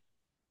made.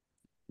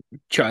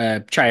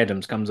 Che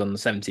Adams comes on the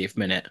 70th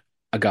minute,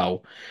 a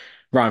goal.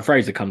 Ryan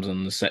Fraser comes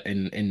on the set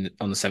in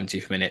on the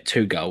 70th minute,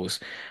 2 goals,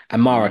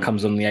 and Mara mm,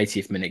 comes on the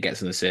 80th minute,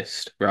 gets an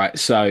assist. Right,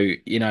 so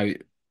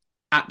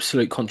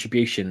absolute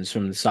contributions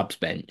from the subs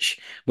bench,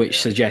 which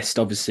yeah. suggest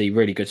obviously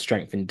really good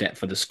strength and depth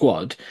for the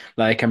squad.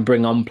 That they can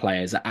bring on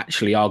players that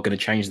actually are going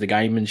to change the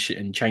game and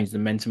change the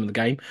momentum of the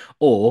game,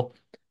 or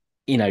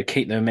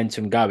keep the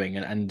momentum going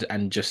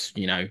and just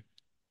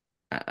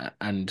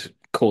and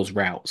cause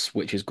routes,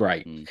 which is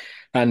great. Mm,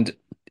 And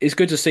it's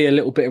good to see a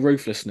little bit of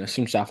ruthlessness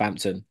from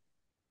Southampton.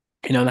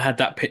 They had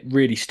that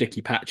really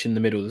sticky patch in the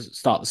middle of the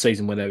start of the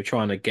season where they were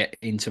trying to get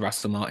into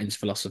Russell Martin's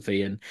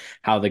philosophy and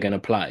how they're going to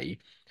play.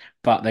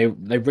 But they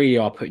really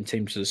are putting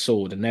teams to the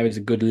sword, and there is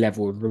a good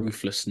level of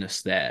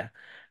ruthlessness there.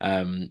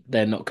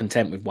 They're not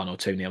content with 1 or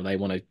 2-0. They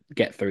want to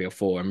get 3 or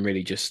 4 and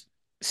really just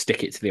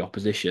stick it to the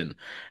opposition.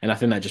 And I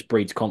think that just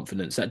breeds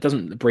confidence. That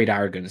doesn't breed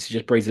arrogance. It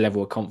just breeds a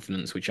level of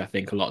confidence, which I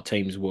think a lot of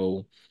teams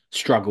will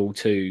struggle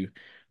to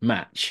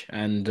match.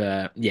 And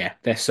yeah,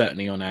 they're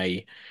certainly on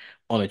a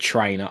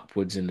train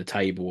upwards in the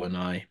table, and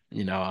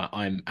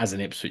I'm as an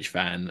Ipswich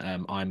fan,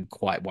 I'm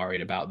quite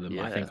worried about them.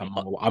 I yeah. think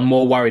I'm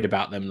more worried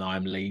about them than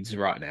I'm Leeds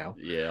right now.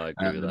 Yeah, I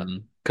agree with that.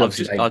 Because I've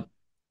obviously just,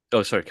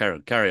 oh, sorry,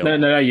 carry on. no,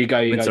 no, no, you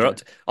go, Joe.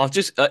 Interrupt. I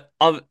just had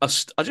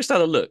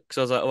a look because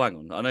I was like, oh, hang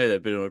on. I know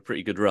they've been on a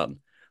pretty good run.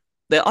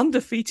 They're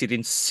undefeated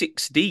in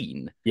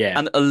 16, Yeah,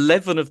 and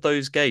 11 of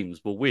those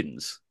games were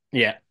wins.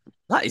 yeah,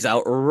 That is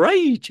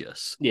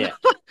outrageous. yeah.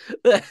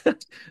 They're, they're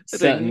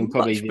Certainly, doing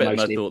probably much the better than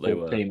most I thought they difficult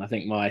were. team. I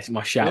think my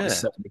shout is Yeah.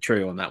 certainly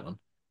true on that one.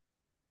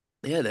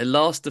 Yeah, their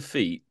last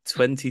defeat,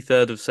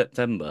 23rd of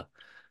September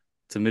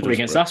to Probably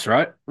against Middlesbrough. us,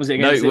 right? Was it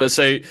No, against well, it?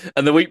 so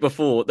and the week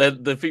before,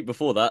 the week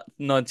before that,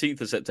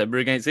 19th of September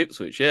against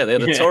Ipswich. Yeah, they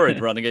had a torrid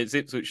Yeah, run against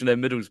Ipswich and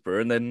then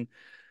Middlesbrough, and then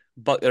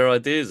bucked their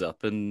ideas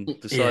up and yeah.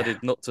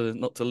 decided not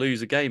to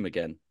lose a game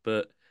again.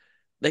 But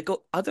they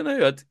got I don't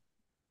know.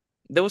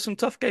 There were some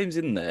tough games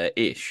in there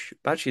ish,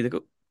 but actually they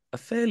got a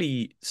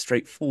fairly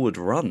straightforward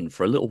run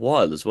for a little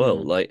while as well.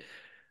 Mm. Like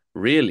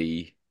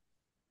really,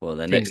 well,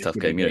 their Teams next are tough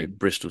pretty game, good.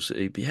 Bristol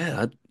City. But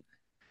yeah,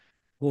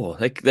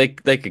 they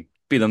could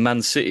be the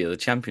Man City of the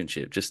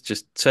Championship.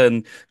 Just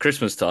turn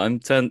Christmas time,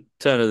 turn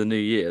of the new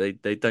year.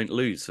 They don't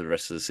lose for the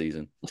rest of the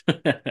season.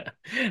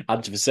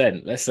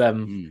 100%.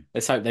 Mm,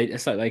 Let's hope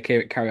they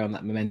carry on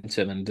that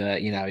momentum, and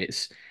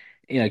it's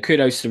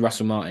kudos to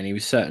Russell Martin. He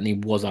certainly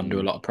was under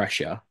a mm, lot of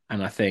pressure,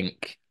 and I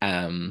think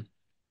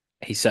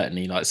he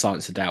certainly like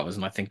silenced the doubters,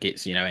 and I think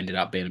it's ended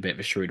up being a bit of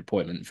a shrewd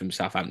appointment from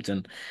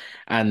Southampton.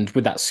 And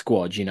with that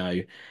squad,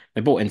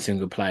 they brought in some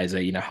good players.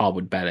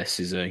 Harwood Bellis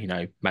is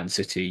a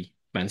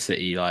Man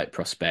City like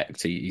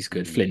prospect. He's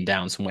good. mm, Flynn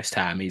Downs from West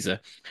Ham. He's a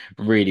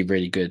really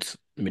really good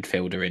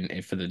midfielder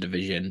in for the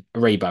division.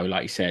 Rebo,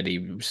 like you said, he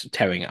was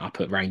tearing it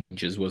up at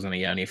Rangers, wasn't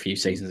he? Only a few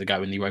mm, seasons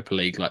ago in the Europa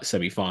League like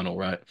semi-final,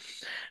 right?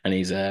 And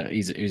he's a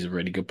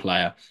really good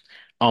player.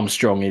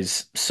 Armstrong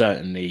is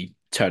certainly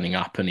turning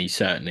up, and he's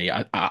certainly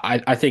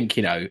I think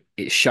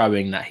it's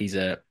showing that he's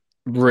a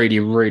really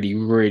really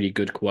really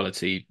good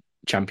quality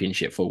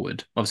championship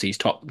forward. Obviously, he's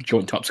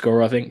joint top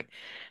scorer I think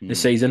this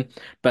mm, season,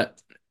 but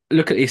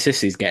look at the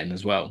assists he's getting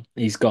as well.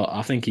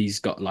 I think he's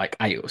got like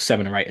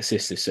 7 or 8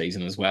 assists this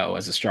season as well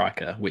as a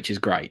striker, which is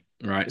great,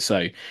 right?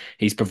 So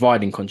he's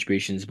providing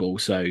contributions, but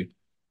also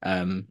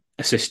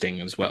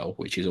assisting as well,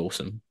 which is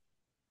awesome.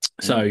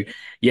 mm. So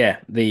yeah,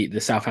 the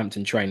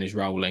Southampton train is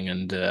rolling,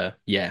 and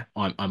yeah,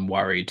 I'm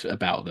worried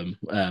about them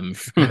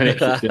from an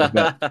Ipswich view,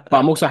 but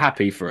I'm also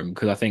happy for them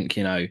because I think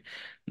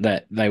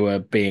that they were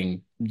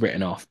being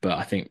written off, but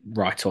I think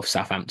write off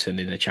Southampton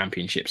in the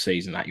Championship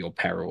season at your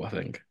peril. I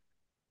think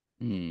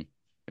Mm,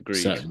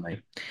 agreed.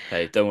 certainly.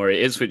 Hey, don't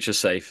worry. Ipswich are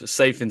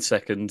safe in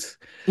second.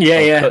 Yeah,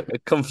 I've yeah.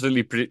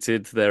 confidently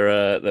predicted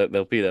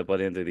they'll be there by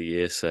the end of the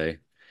year. So,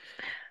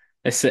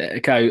 Let's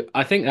go.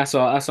 I think that's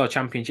our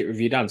Championship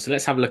review done. So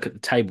let's have a look at the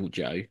table,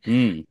 Joe.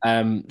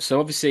 mm, So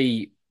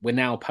obviously. we're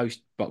now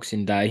post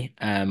Boxing Day.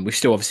 We've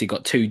still obviously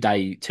got 2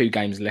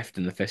 games left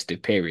in the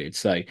festive period,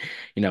 so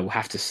we'll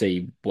have to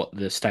see what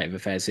the state of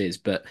affairs is.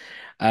 But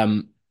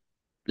um,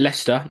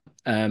 Leicester,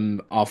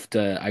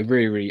 after I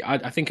really, really,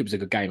 I think it was a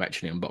good game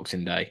actually on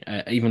Boxing Day,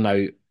 even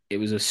though it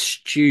was a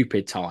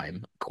stupid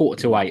time,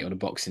 quarter to eight Mm. on a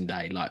Boxing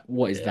Day. Like,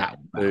 what is Yeah. that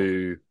about?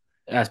 Boo.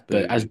 As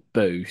Boo.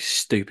 boo,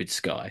 stupid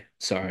Sky.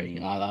 Sorry,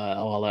 Mm.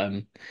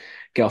 I'll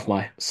get off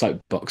my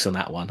soapbox on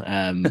that one.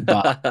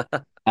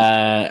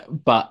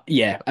 But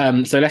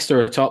yeah, so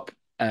Leicester are top,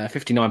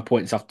 59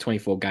 points after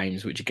 24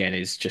 games, which again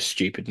is just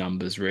stupid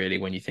numbers, really,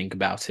 when you think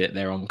about it.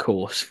 They're on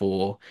course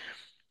for,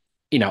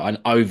 an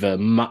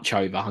much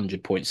over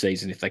 100-point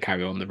season if they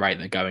carry on the rate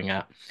they're going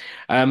at.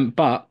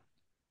 But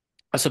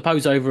I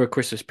suppose over a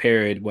Christmas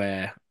period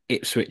where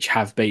Ipswich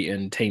have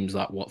beaten teams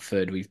like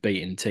Watford, we've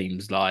beaten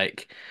teams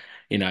like,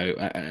 we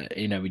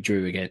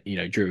drew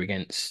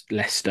against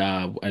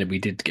Leicester, and we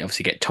did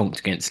obviously get tonked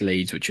against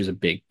Leeds, which was a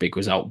big, big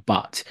result.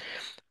 But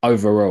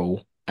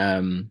overall,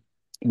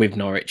 with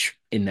Norwich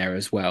in there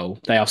as well,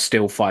 they are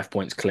still 5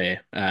 points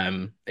clear,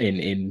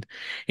 in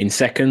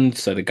second.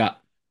 So the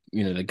gap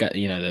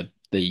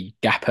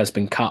has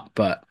been cut,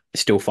 but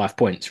it's still 5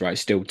 points, right?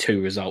 Still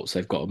two results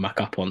they've got to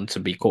muck up on to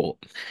be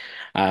caught.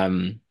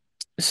 Um,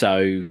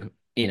 so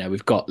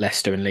we've got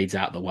Leicester and Leeds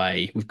out of the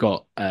way. We've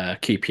got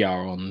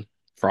QPR on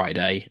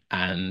Friday,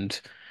 and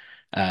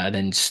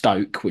then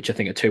Stoke, which I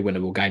think are two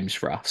winnable games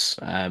for us,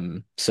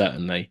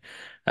 certainly.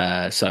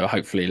 So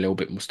hopefully a little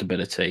bit more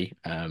stability.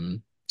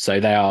 So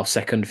they are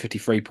second,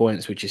 53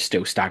 points, which is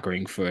still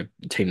staggering for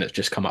a team that's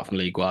just come up from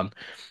League One.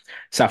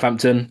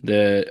 Southampton,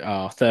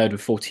 are third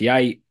with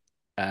 48.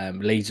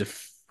 Leeds are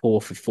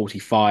fourth with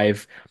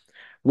 45.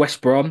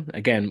 West Brom,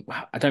 again,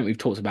 I don't think we've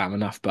talked about them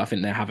enough, but I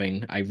think they're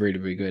having a really,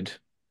 really good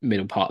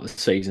middle part of the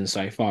season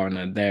so far,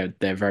 and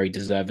they're very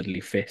deservedly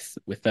fifth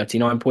with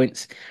 39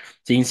 points.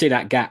 So you can see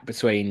that gap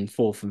between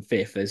fourth and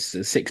fifth. There's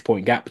a 6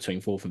 point gap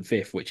between fourth and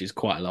fifth, which is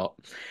quite a lot.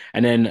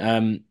 And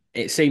then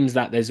it seems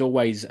that there's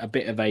always a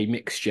bit of a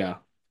mixture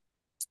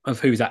of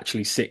who's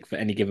actually sixth at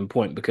any given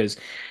point because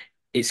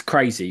it's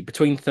crazy.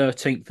 Between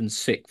 13th and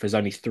 6th, there's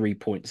only 3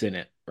 points in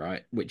it,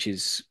 right? Which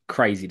is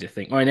crazy to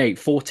think. I know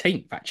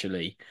 14th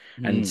actually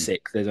and Mm.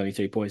 6th, there's only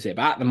 2 points in it.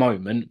 But at the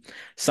moment,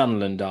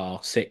 Sunderland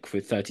are 6th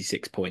with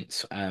 36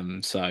 points.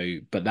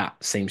 But that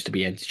seems to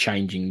be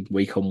interchanging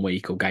week on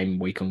week or game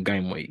week on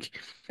game week.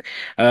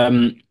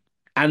 Um,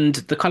 and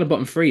the kind of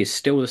bottom three is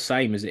still the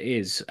same as it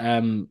is.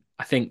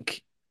 I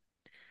think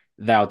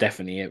they are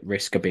definitely at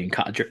risk of being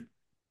cut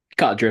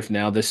adrift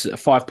now. There's a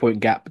 5 point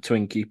gap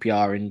between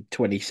QPR in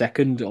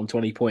 22nd on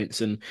 20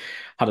 points and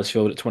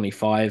Huddersfield at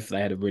 25. They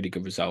had a really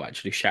good result,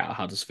 actually. Shout out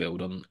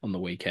Huddersfield on the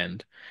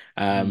weekend.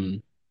 Mm.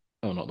 Um,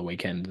 oh, not the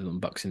weekend, on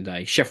Boxing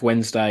Day. Sheffield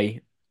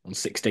Wednesday on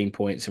 16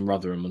 points and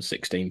Rotherham on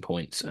 16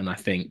 points. And I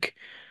think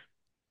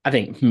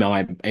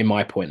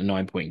my point, the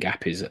 9 point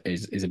gap is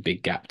a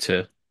big gap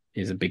to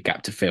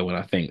fill. And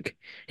I think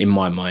in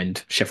my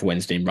mind, Sheffield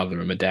Wednesday and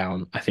Rotherham are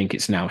down. I think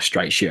it's now a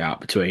straight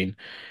shootout between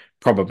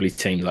probably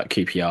teams like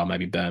QPR,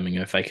 maybe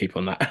Birmingham, if they keep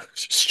on that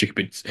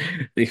stupid,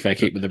 if they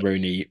keep with the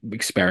Rooney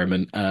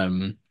experiment.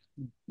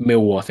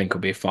 Millwall, I think,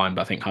 will be fine,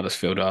 but I think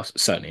Huddersfield are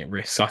certainly at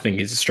risk. So I think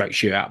it's a straight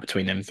shootout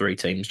between them three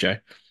teams, Joe.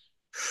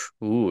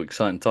 Ooh,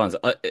 exciting times.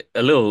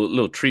 A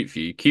little treat for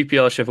you.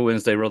 QPR, Sheffield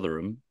Wednesday,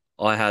 Rotherham.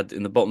 I had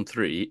in the bottom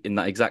three in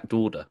that exact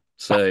order.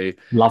 That, So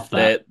love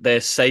that.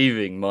 they're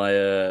saving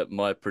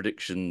my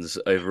predictions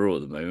overall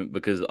at the moment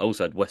because I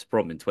also had West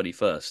Brom in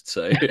 21st.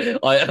 So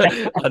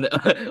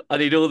I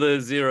need all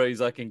the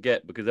zeros I can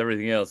get because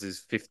everything else is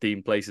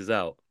 15 places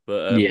out.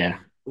 But Yeah.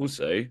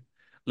 also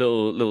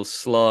little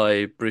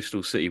sly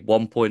Bristol City,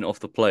 1 point off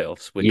the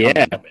playoffs. We're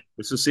Yeah. coming.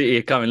 Bristol City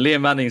are coming.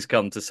 Liam Manning's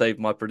come to save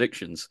my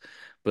predictions.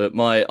 But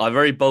I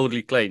very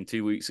boldly claimed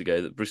 2 weeks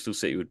ago that Bristol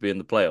City would be in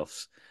the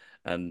playoffs,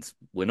 and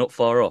we're not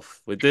far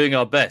off. We're doing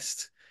our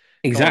best.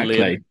 Come on, Liam.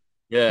 Exactly.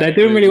 Yeah, They're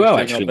doing really we're well,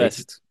 doing our actually.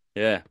 best.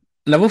 Yeah,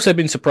 And I've also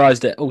been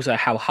surprised at also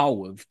how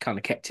Hull have kind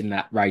of kept in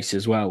that race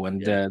as well,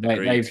 and yeah,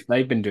 agreed.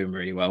 they've been doing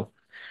really well.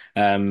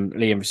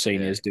 Liam Yeah.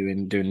 Senior's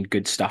doing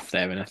good stuff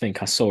there, and I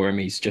think I saw him.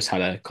 He's just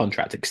had a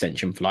contract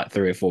extension for like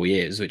 3 or 4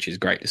 years, which is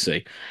great to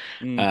see.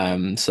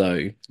 Mm.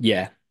 So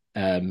yeah,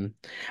 and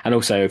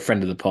also a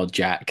friend of the pod,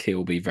 Jack,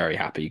 he'll be very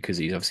happy because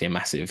he's obviously a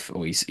massive,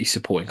 or he's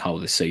supporting Hull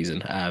this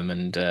season,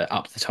 and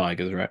up the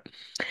Tigers, right?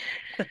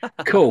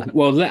 Cool.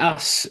 Well, let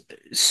us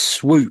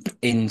swoop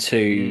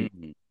into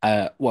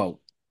Mm.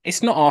 well,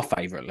 it's not our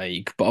favourite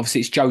league, but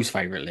obviously it's Joe's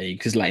favourite league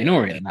because Leighton Yeah,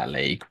 Orient in that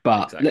league.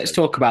 But let's exactly.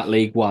 talk about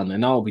League One,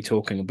 and I'll be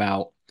talking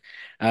about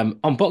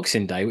on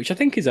Boxing Day, which I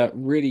think is a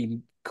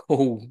really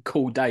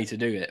cool day to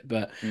do it.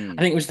 But I Mm.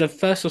 think it was the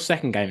first or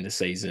second game of the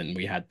season.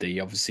 We had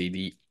obviously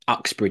the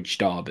Uxbridge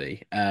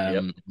Derby,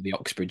 Yep. the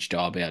Oxbridge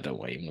Derby. I don't know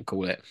what you want to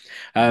call it.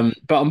 Mm.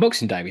 But on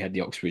Boxing Day, we had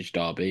the Oxbridge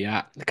Derby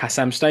at the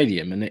Kassam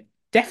Stadium, and it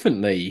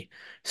definitely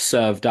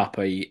served up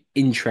a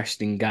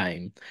interesting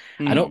game.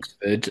 And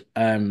Oxford,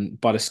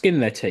 by the skin of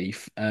their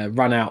teeth,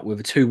 run out with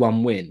a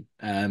 2-1 win.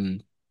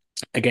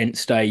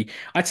 against I'd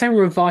say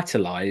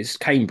revitalised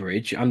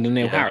Cambridge under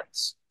Neil Yeah,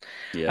 Harris.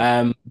 yeah.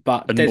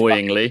 But Des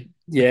Annoyingly.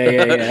 yeah,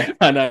 yeah, yeah.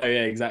 I know,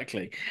 yeah,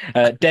 exactly.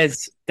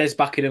 Des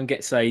Buckingham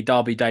gets a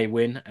Derby Day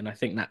win, and I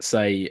think that's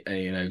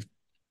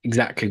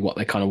exactly what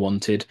they kind of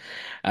wanted.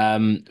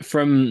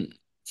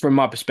 From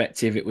my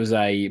perspective, it was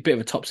a bit of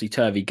a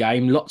topsy-turvy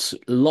game, lots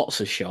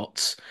of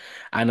shots,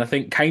 and I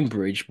think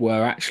Cambridge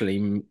were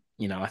actually,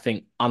 I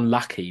think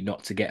unlucky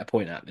not to get a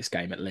point out of this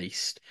game at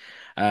least.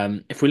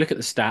 If we look at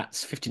the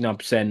stats,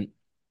 59%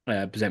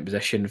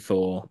 possession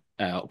for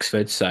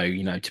Oxford, so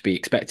to be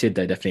expected,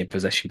 they're definitely a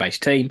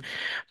possession-based team.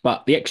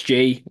 But the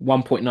XG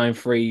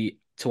 1.93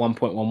 to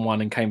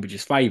 1.11 in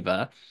Cambridge's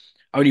favour.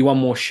 Only one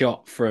more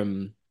shot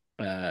from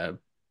uh,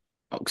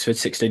 Oxford,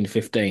 16 to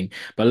 15,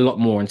 but a lot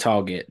more on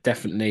target.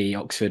 Definitely,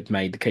 Oxford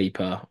made the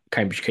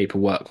Cambridge keeper,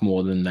 work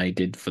more than they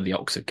did for the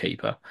Oxford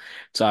keeper.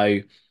 So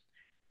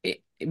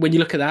when you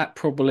look at that,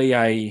 probably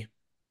a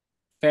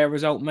fair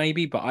result,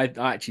 maybe. But I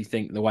actually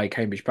think the way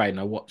Cambridge played, and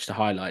I watched the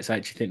highlights, I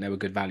actually think they were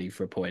good value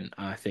for a point.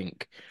 I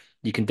think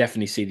you can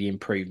definitely see the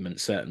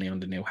improvement, certainly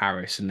under Neil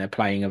Harris, and they're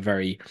playing a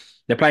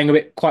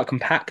bit quite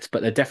compact,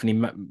 but they're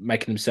definitely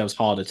making themselves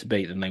harder to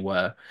beat than they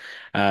were.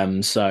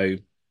 So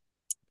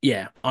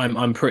yeah,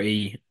 I'm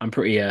pretty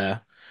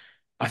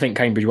I think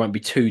Cambridge won't be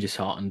too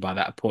disheartened by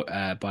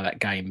by that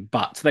game,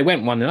 but they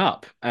went 1-0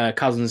 up.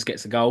 Cousins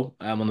gets a goal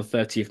on the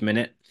 30th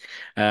minute,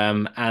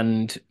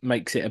 and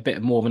makes it a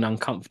bit more of an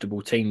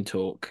uncomfortable team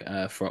talk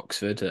for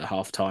Oxford at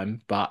half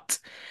time. But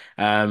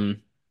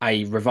um,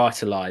 a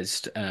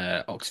revitalised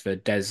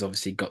Oxford, Des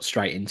obviously got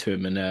straight into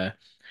him, and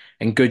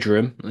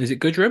Goodrum, is it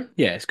Goodrum?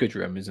 Yeah, it's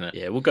Goodrum, isn't it?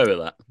 Yeah, we'll go with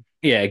that.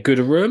 Yeah,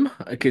 Gooderoom,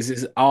 because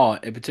it's R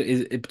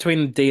between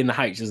the D and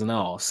the H is an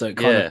R, so it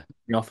kind of Yeah. threw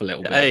me off a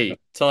little bit. Hey,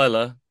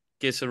 Tyler,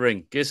 give us a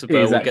ring. Give us a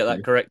bell. We'll get that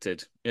Exactly,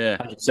 corrected. Yeah.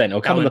 100%.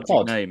 Or come on the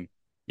Challenging pod. name.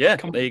 Yeah,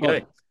 Come on there the you go.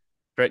 pod.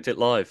 Correct it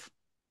live.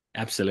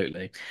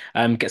 Absolutely.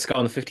 Gets a goal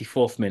on the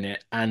 54th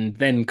minute, and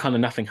then kind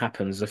of nothing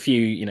happens. A few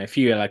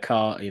yellow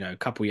card, a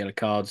couple yellow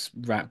cards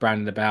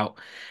branded about,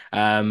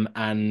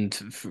 and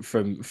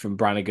from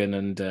Brannigan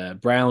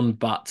and Brown,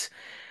 but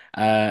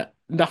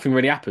nothing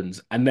really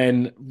happens. And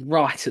then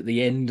right at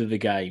the end of the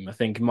game, I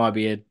think it might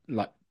be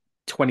like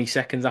 20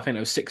 seconds. I think it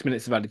was 6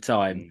 minutes of added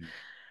time.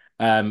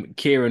 Mm.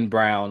 Kieran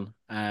Brown,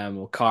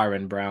 or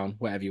Kyron Brown,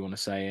 whatever you want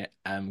to say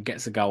it,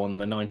 gets a goal on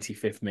the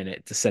 95th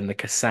minute to send the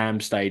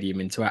Kassam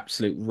Stadium into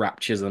absolute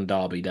raptures on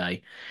Derby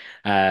Day,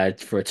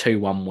 for a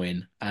 2-1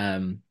 win.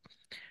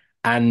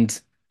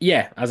 And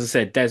yeah, as I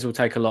said, Des will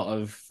take a lot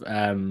of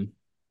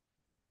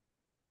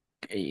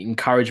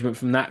encouragement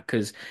from that,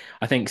 because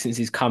I think since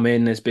he's come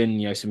in, there's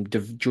been some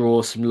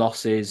draws, some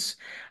losses,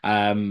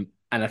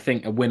 and I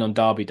think a win on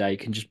Derby Day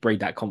can just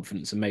breed that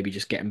confidence and maybe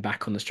just get him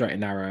back on the straight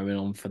and narrow and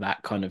on for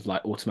that kind of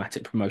like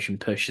automatic promotion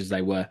push as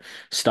they were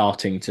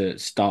starting at the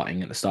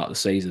start of the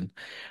season.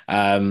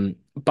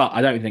 But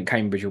I don't think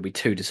Cambridge will be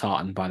too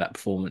disheartened by that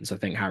performance. I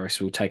think Harris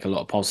will take a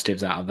lot of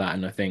positives out of that,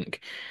 and I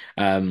think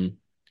um,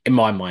 in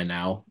my mind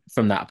now,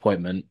 from that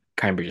appointment,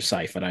 Cambridge are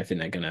safe. I don't think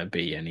they're going to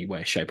be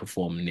anywhere, shape, or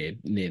form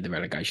near the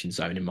relegation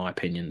zone, in my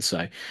opinion.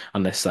 So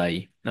unless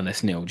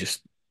Neil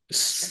just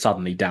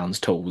suddenly downs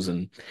tools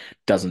and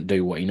doesn't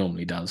do what he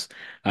normally does,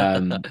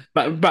 but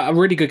a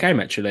really good game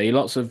actually.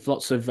 Lots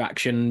of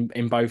action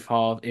in both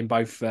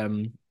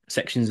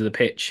sections of the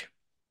pitch.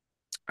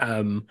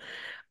 Um,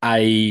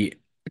 a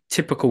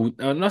typical,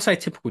 not say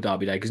typical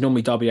Derby day, because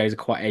normally Derby days are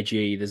quite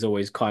edgy. There's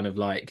always kind of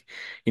like,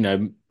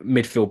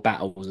 midfield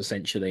battles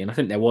essentially. And I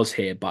think there was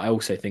here, but I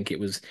also think it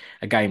was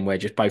a game where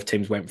just both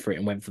teams went for it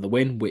and went for the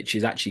win, which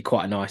is actually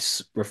quite a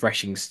nice,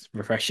 refreshing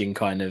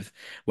kind of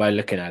way of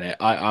looking at it.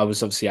 I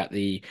was obviously at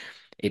the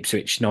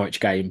Ipswich Norwich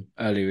game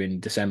earlier in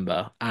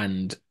December,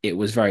 and it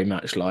was very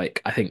much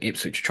like I think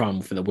Ipswich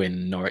triumphed for the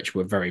win. Norwich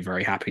were very,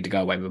 very happy to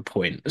go away with a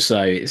point.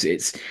 So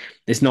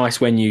it's nice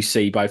when you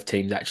see both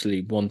teams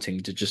actually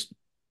wanting to just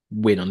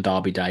win on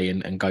Derby Day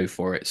and go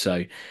for it.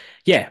 So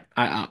yeah,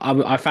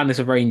 I found this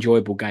a very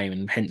enjoyable game,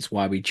 and hence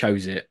why we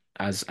chose it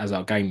as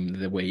our game of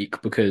the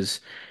week, because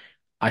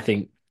I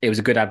think it was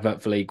a good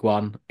advert for League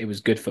One. It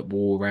was good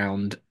football all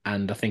round,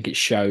 and I think it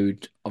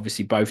showed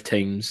obviously both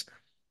teams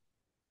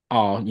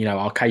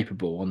are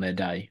capable on their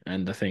day.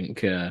 And I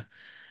think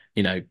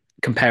you know,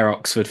 compare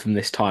Oxford from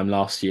this time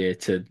last year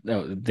to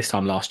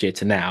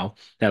now,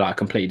 they're like a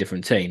completely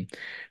different team.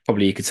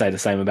 Probably you could say the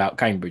same about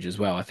Cambridge as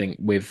well. I think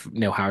with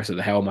Neil Harris at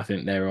the helm, I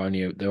think they're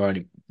only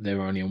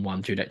on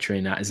one trajectory,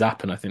 and that is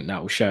up. And I think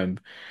that will show in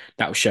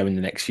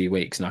the next few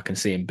weeks, and I can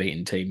see him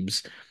beating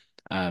teams,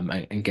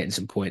 and getting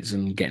some points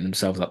and getting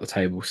themselves up the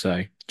table.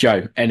 So,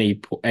 Joe,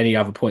 any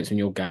other points from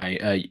your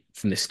game,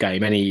 from this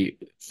game? Any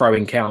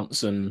throwing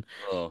counts, and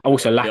Oh,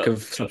 also lack yeah.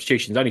 of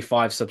substitutions? Only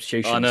five I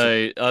substitutions. So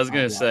know. I was I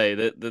going to like, say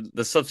that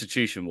the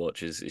substitution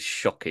watch is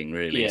shocking,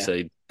 really. yeah,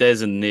 So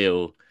Des and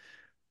Neil,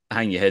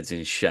 hang your heads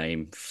in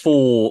shame.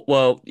 Four,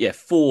 well, yeah,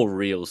 four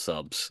real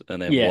subs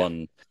and then yeah,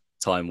 one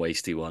time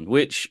wasty one,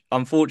 which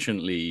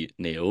unfortunately,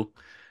 Neil,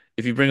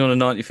 if you bring on a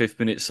 95th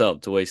minute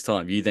sub to waste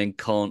time, you then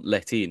can't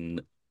let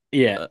in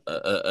Yeah.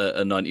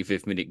 a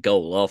 95th minute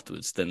goal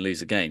afterwards than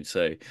lose a game.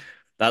 So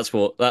that's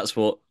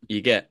what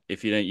you get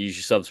if you don't use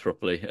your subs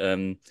properly.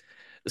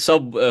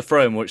 Sub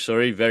throw watch,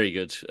 sorry, very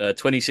good.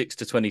 26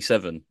 to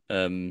 27.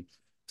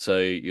 So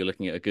you're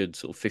looking at a good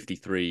sort of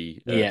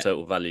 53 Yeah.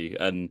 total value,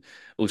 and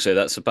also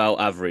that's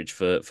about average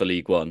for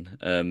League One.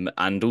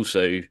 And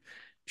also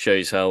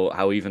shows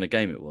how even a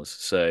game it was.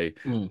 So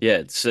Mm.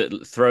 yeah,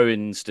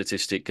 throw-in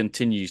statistic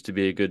continues to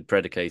be a good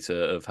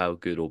predicator of how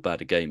good or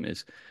bad a game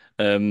is.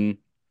 Um,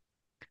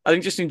 I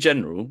think just in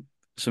general,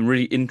 some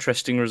really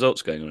interesting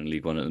results going on in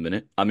League One at the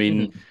minute. I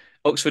mean, Mm.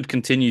 Oxford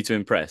continue to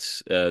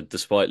impress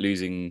despite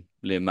losing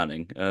Liam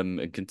Manning,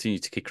 and continue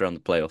to kick around the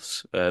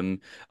playoffs.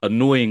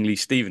 Annoyingly,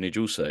 Stevenage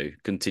also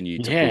continue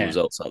to pull Yeah.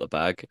 results out of the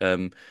bag.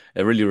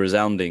 A really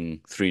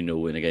resounding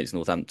 3-0 win against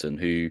Northampton,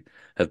 who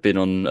have been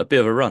on a bit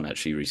of a run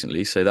actually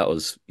recently. So that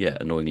was, yeah,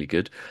 annoyingly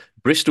good.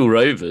 Bristol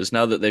Rovers,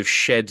 now that they've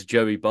shed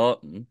Joey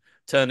Barton,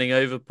 turning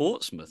over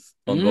Portsmouth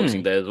on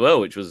Boxing Mm. Day as well,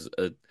 which was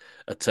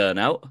a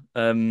turnout.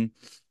 In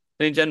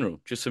general,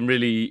 just some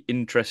really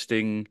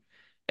interesting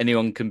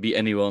anyone can beat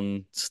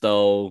anyone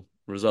style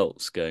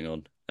results going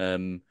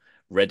on.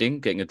 Reading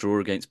getting a draw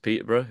against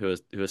Peterborough, who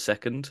are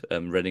second.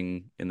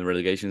 Reading in the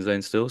relegation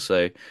zone still.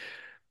 So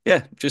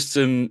yeah, just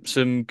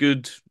some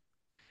good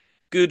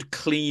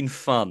clean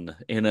fun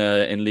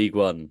in League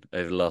One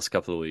over the last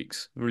couple of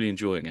weeks. Really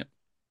enjoying it.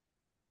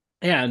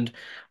 Yeah, and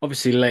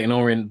obviously Leighton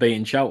Orient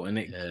beating Charlton,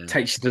 it Yeah.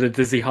 takes you to the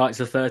dizzy heights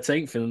of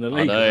 13th in the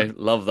I league, right? know,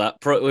 love that.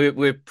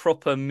 We're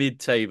proper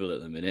mid-table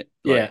at the minute,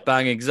 Yeah. like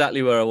bang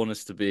exactly where I want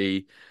us to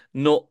be.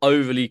 Not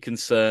overly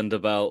concerned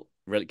about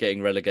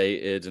getting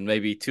relegated, and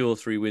maybe two or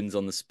three wins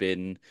on the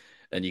spin,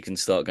 and you can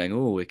start going,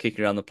 oh, we're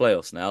kicking around the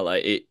playoffs now.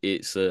 Like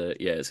it's a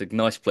yeah, it's a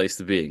nice place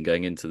to be in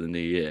going into the new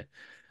year.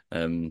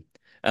 Um,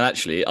 and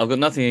actually, I've got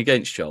nothing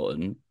against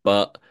Charlton,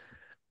 but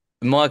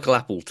Michael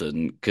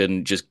Appleton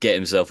can just get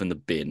himself in the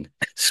bin.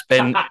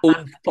 Spent all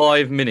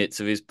 5 minutes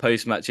of his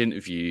post-match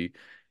interview.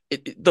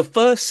 The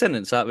first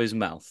sentence out of his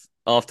mouth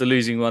after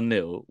losing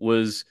 1-0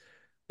 was,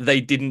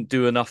 "They didn't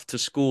do enough to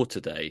score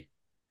today."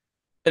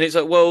 And it's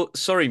like, well,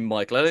 sorry,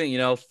 Michael, I don't think you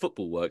know how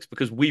football works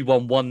because we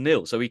won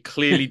 1-0. So he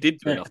clearly did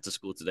do enough to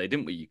score today,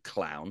 didn't we, you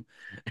clown?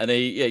 And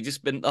he just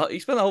spent he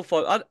spent the whole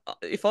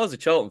if I was a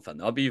Charlton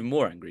fan, I'd be even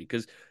more angry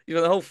because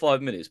the whole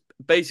 5 minutes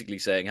basically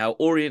saying how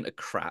Orient are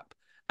crap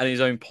and his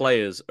own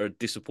players are a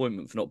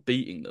disappointment for not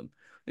beating them.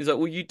 He's like,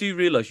 well, you do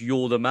realize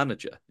you're the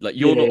manager. Like,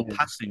 you're not a Yeah.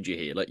 passenger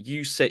here. Like,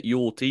 you set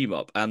your team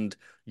up and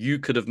you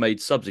could have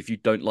made subs if you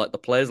don't like the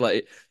players.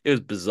 Like, it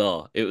was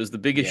bizarre. It was the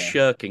biggest Yeah.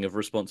 shirking of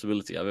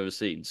responsibility I've ever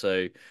seen.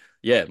 So,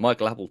 yeah,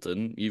 Michael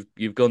Appleton,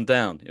 you've gone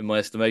down in my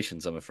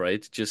estimations, I'm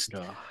afraid.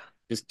 Oh,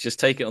 Just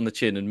take it on the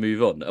chin and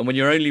move on. And when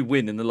your only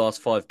win in the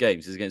last 5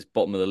 games is against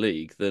bottom of the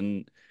league,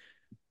 then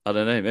I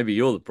don't know, maybe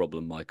you're the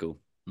problem, Michael.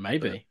 But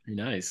maybe. Who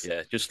knows?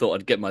 yeah, just thought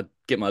I'd get my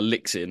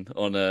licks in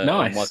on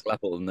Nice. Michael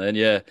Appleton then.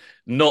 Yeah.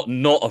 Not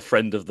a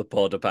friend of the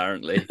pod,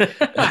 apparently.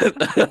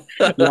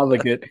 Love a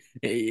good.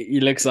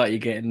 It looks like you're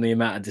getting the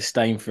amount of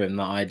disdain for him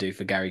that I do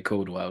for Gary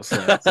Caldwell. So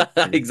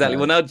Exactly.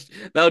 Well,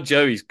 now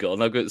Joey's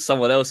gone. I've got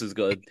someone else has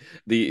got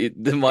my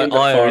in the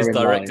ire is firing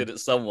directed line. at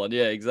someone.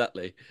 Yeah,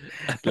 exactly.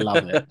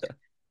 Love it.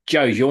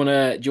 Joe, do you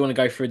wanna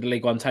go through the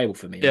League One table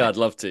for me, Yeah, mate? I'd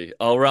love to.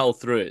 I'll rattle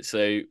through it.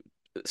 So,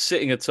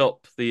 sitting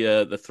atop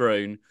the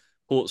throne,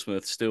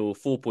 Portsmouth still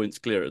 4 points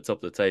clear at the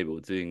top of the table,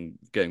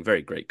 going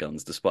very great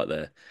guns despite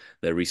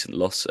their recent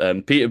loss.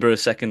 Peterborough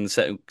second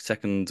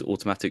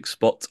automatic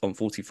spot on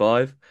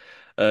 45.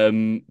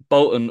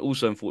 Bolton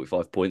also on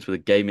 45 points with a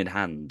game in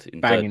hand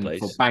in third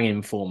place.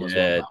 Banging form as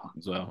well, Yeah, that one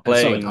as well. And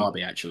so are playing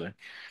Derby actually.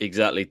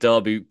 exactly.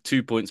 Derby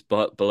 2 points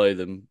below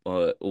them,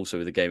 also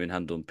with a game in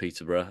hand on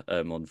Peterborough,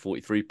 on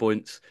 43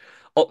 points.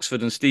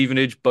 Oxford and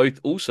Stevenage both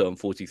also on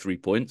 43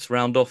 points,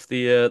 round off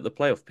the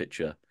playoff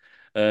picture.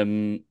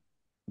 Um,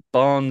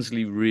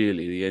 Barnsley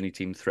really the only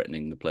team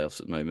threatening the playoffs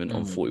at the moment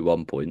on Mm,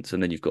 41 points,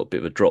 and then you've got a bit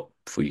of a drop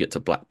before you get to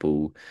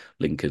Blackpool,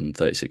 Lincoln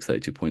 36,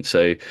 32 points.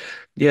 So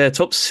yeah,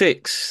 top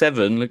six,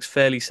 seven looks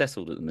fairly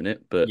settled at the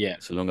minute, but yeah.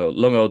 it's a long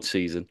old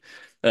season.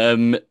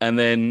 And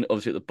then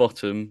obviously at the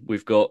bottom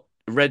we've got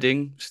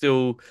Reading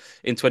still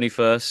in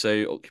 21st,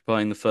 so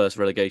occupying the first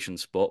relegation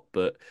spot,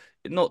 but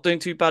not doing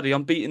too badly.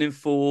 Unbeaten in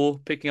four,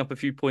 picking up a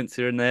few points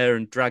here and there,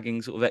 and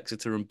dragging sort of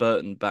Exeter and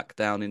Burton back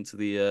down into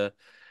the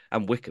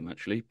and Wickham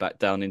actually back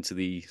down into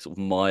the sort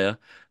of mire.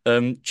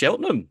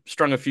 Cheltenham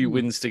strung a few Mm,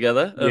 wins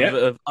together, yeah.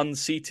 have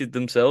unseated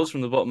themselves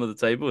from the bottom of the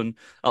table and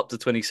up to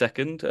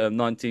 22nd,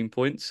 19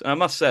 points. And I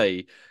must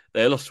say,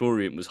 their loss to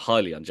Orient was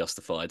highly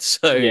unjustified.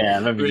 So Yeah, I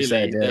remember you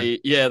said,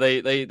 really, yeah.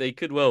 they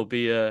could well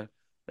be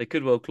they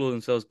could well claw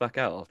themselves back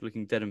out after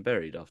looking dead and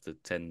buried after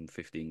 10,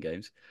 15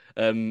 games.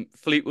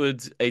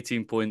 Fleetwood,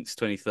 18 points,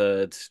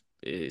 23rd.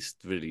 It's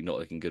really not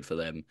looking good for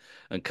them.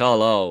 And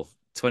Carlisle,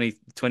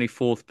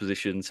 24th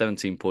position,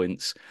 17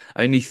 points.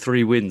 Only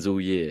 3 wins all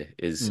year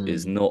is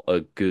Mm, not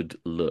a good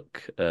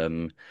look.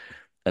 And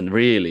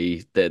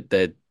really,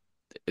 they're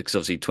because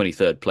obviously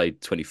 23rd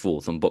played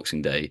 24th on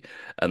Boxing Day,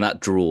 and that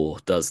draw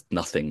does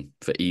nothing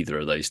for either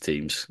of those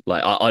teams.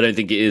 Like I don't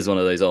think it is one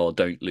of those, oh,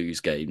 don't lose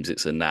games.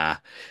 It's a nah,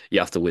 you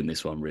have to win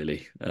this one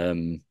really.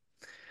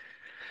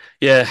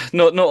 Yeah,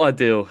 not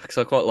ideal because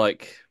I quite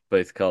like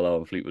both Carlisle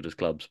and Fleetwood as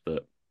clubs,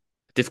 but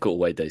difficult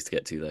away days to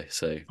get to though.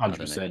 So I don't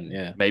know. 100%,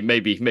 yeah.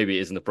 Maybe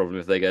it isn't a problem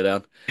if they go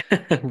down.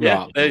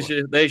 Yeah, Right,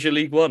 boy. there's your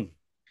League One.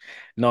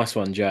 Nice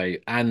one, Joe.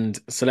 And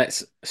so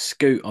let's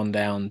scoot on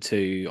down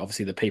to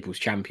obviously the People's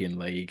Champion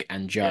League.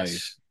 And Joe,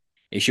 Yes,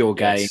 it's your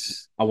game.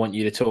 yes, I want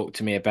you to talk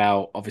to me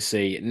about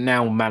obviously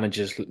now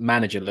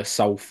managerless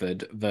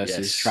Salford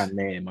versus yes.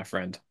 Tranmere, my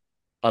friend.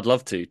 I'd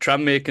love to.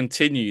 Tranmere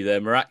continue their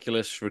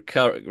miraculous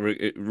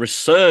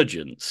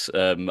resurgence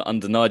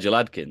under Nigel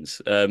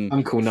Adkins.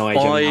 Uncle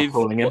Nigel now Five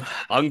calling him.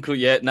 Uncle,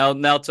 yeah.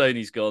 Now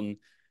Tony's gone.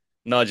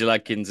 Nigel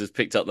Adkins has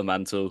picked up the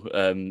mantle.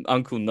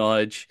 Uncle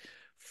Nige,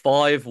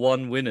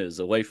 5-1 winners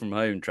away from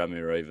home,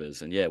 Tranmere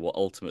Rovers, and yeah, what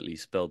ultimately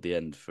spelled the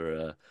end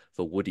for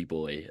Woody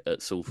Boy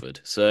at Salford.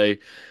 So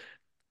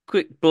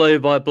quick blow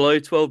by blow,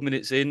 12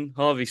 minutes in,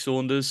 Harvey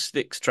Saunders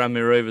sticks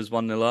Tranmere Rovers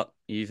 1-0 up.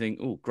 You think,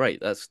 oh, great,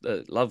 that's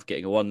love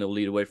getting a 1-0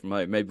 lead away from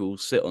home. Maybe we'll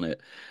sit on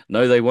it.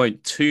 No, they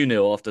won't.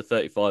 2-0 after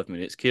 35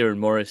 minutes. Kieran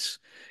Morris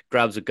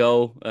grabs a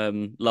goal.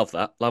 Love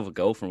that. Love a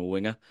goal from a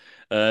winger.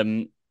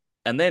 Um,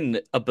 and then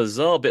a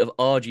bizarre bit of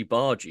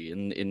argy-bargy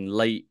in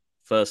late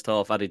first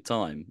half added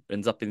time.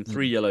 Ends up in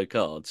three Mm. yellow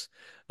cards.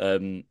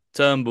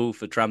 Turnbull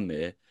for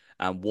Tranmere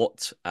and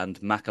Watt and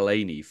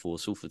McElhaney for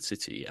Salford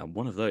City, and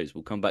one of those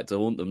will come back to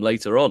haunt them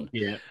later on.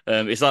 Yeah.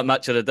 It's like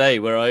match of the day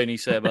where I only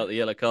say about the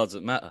yellow cards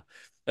that matter.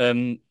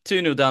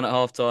 2-0 down at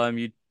half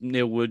time.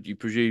 Neil Wood, you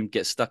presume,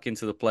 gets stuck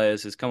into the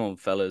players, says, come on,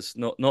 fellas,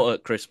 not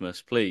at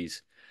Christmas,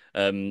 please.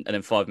 And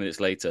then 5 minutes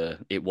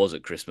later, it was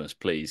at Christmas,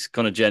 please.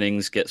 Connor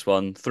Jennings gets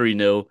one,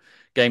 3-0.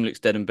 Game looks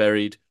dead and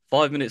buried.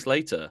 5 minutes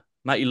later,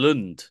 Matty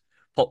Lund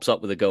pops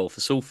up with a goal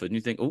for Salford, and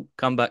you think, oh,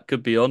 comeback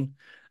could be on.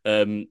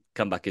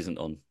 Comeback isn't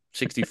on.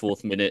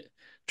 64th minute,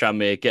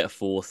 Tranmere get a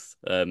fourth.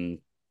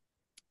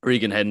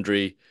 Regan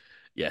Hendry,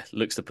 yeah,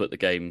 looks to put the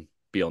game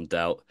beyond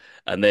doubt.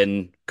 And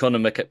then Conor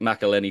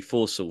McElhenney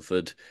for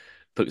Salford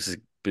puts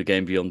the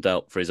game beyond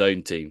doubt for his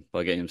own team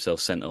by getting himself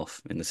sent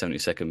off in the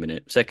 72nd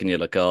minute. Second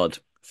yellow card,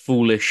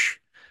 foolish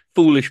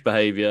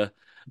behaviour.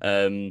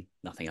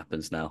 Nothing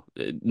happens now.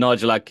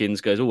 Nigel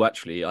Adkins goes, oh,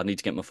 actually, I need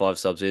to get my 5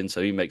 subs in.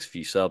 So he makes a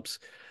few subs.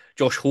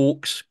 Josh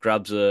Hawkes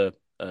grabs a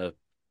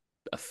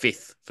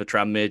fifth for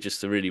Tranmere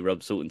just to really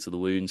rub salt into the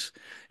wounds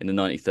in the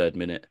 93rd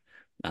minute.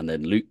 And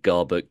then Luke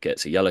Garbutt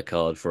gets a yellow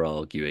card for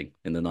arguing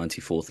in the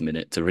 94th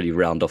minute to really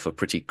round off a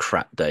pretty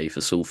crap day for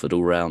Salford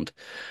all round.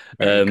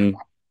 Very Um,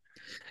 crap.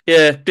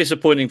 yeah,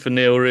 disappointing for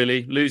Neil,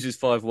 really. Loses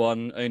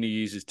 5-1, only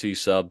uses 2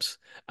 subs,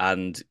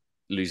 and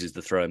loses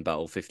the throwing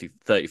battle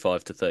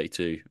 35 to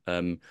 32.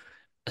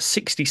 A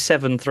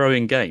 67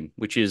 throwing game,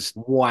 which is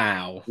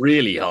Wow.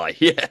 really high.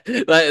 Yeah,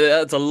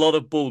 that's a lot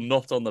of ball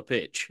not on the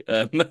pitch.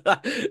 But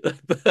That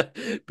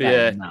is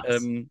yeah,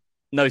 nuts.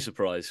 no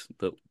surprise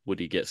that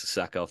Woody gets a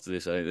sack after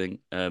this, I don't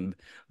think.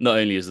 Not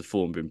only has the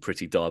form been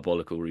pretty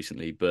diabolical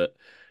recently, but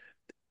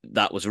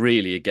that was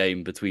really a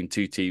game between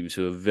two teams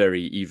who are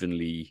very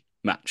evenly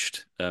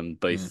matched, Mm.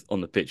 both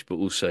on the pitch but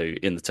also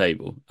in the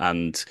table.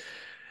 And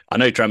I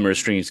know Tranmere are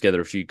stringing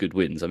together a few good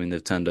wins. I mean,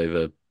 they've turned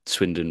over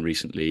Swindon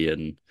recently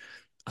and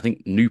I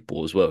think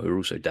Newport as well, who are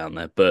also down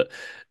there. But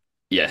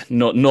yeah,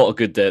 not a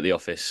good day at the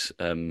office.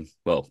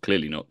 Well,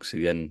 clearly not, because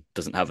he then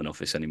doesn't have an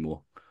office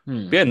anymore.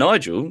 Mm. But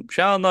yeah,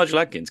 shout out Nigel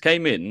Atkins,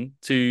 came in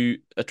to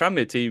a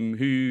Tranmere team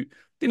who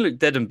didn't look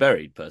dead and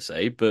buried per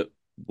se, but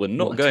were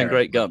not What a going terrible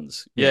great one.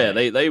 guns. Yeah,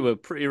 Yeah. they were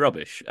pretty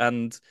rubbish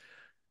and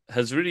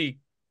has really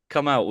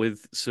come out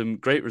with some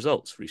great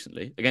results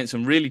recently against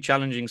some really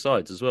challenging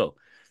sides as well.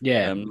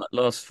 Yeah.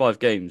 Last 5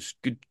 games,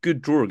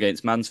 good draw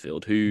against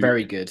Mansfield, who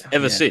Very good.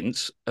 ever Yeah.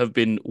 since have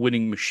been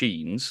winning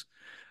machines.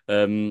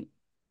 Um,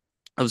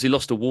 Obviously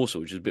lost to Warsaw,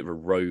 which is a bit of a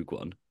rogue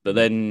one. But Mm.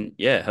 then,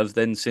 yeah, have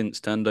then since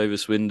turned over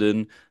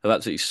Swindon, have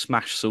absolutely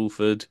smashed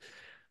Salford.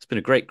 It's been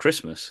a great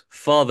Christmas.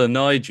 Father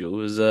Nigel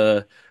has,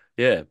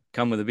 yeah,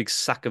 come with a big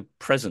sack of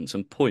presents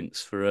and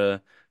points for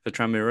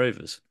Tranmere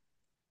Rovers.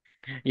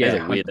 There's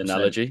Yeah, a weird 100%.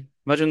 analogy.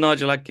 Imagine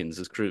Nigel Adkins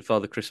as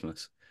Father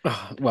Christmas.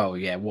 Oh, well,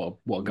 yeah, what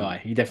a Mm. guy.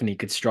 He definitely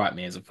could strike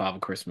me as a Father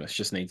Christmas.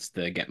 Just needs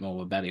to get more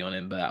of a belly on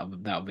him,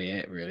 but that'll be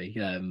it, really.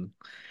 But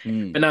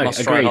no,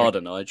 Must try agreed.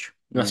 harder, Nige.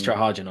 Let's try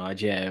Hardenide.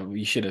 Yeah,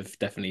 you should have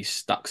definitely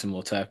stuck some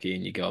more turkey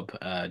in your gob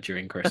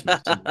during Christmas.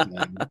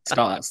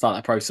 Start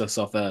that process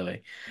off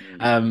early.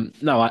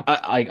 Mm. No,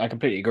 I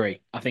completely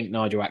agree. I think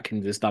Nigel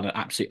Atkins has done an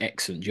absolute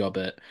excellent job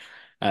at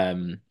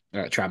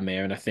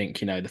Tranmere, and I think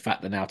the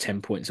fact they're now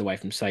 10 points away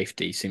from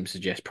safety seems to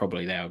suggest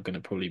probably they are going to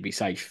probably be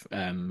safe.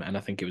 And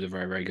I think it was a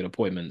very very good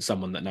appointment.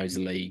 Someone that knows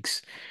the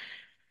leagues,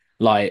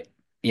 like,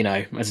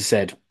 as I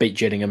said, beat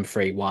Gillingham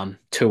 3-1,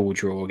 2-2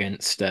 draw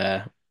against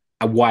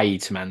away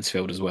to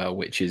Mansfield as well,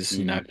 which is,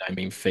 Mm. no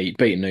mean feat.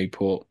 Beating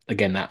Newport,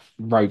 again, that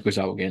rogue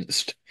result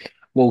against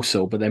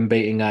Walsall, but then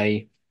beating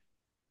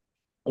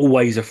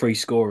always a free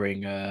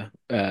scoring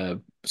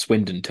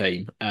Swindon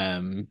team,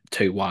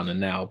 2-1, and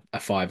now a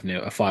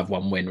 5-0, a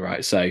 5-1 win,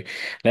 right? So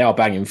they are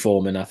banging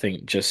form, and I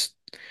think just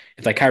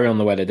if they carry on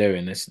the way they're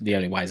doing, this the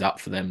only way is up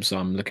for them. So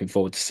I'm looking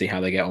forward to see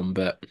how they get on.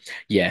 But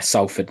yeah,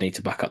 Salford need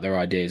to back up their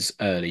ideas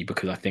early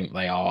because I think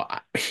they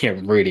are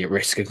really at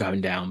risk of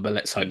going down. But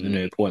let's hope the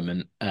new Mm,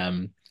 appointment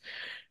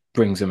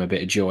brings them a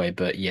bit of joy.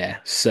 But yeah,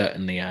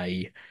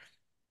 certainly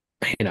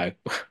you know,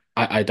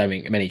 I don't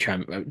think many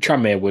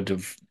Tranmere would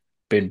have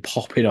been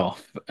popping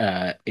off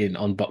in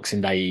on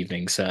Boxing Day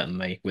evening,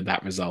 certainly with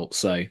that result.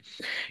 So,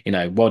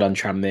 well done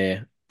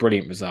Tranmere.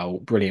 Brilliant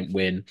result, brilliant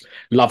win.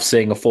 Love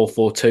seeing a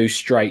 4-4-2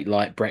 straight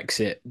like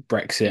Brexit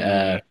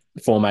mm,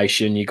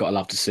 formation. You gotta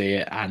love to see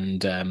it.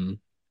 And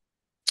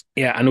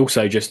yeah, and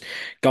also just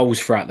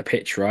goals throughout the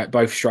pitch, right?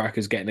 Both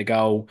strikers getting a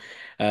goal.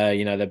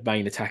 The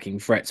main attacking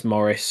threats,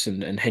 Morris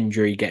and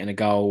Hendry getting a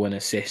goal and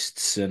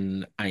assists,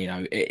 and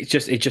it's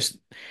just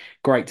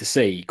great to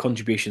see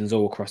contributions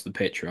all across the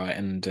pitch, right?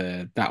 And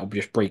that will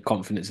just breed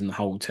confidence in the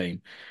whole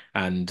team.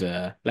 And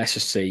let's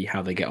just see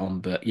how they get on.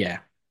 But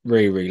yeah,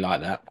 really, really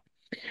like that.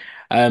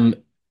 Um,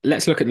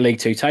 let's look at the League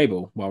Two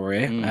table while we're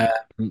here.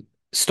 mm,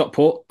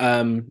 Stockport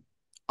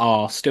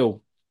are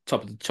still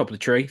top of the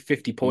tree,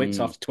 50 points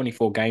mm, after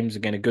 24 games.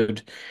 Again, a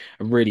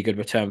really good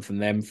return from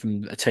them,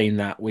 from a team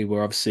that we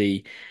were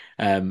obviously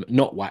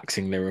not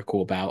waxing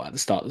lyrical about at the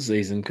start of the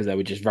season because they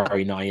were just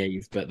very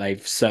naive, but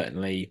they've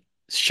certainly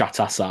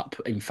shut us up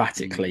mm.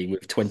 emphatically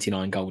with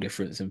 29 goal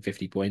difference and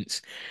 50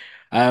 points.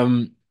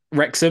 Um,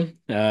 Wrexham,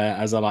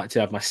 as I like to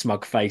have my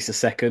smug face a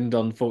second,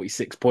 on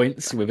 46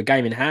 points with a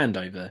game in hand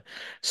over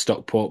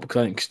Stockport, because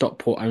I think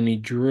Stockport only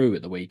drew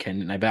at the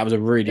weekend, didn't they? But that was a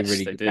really, Yes,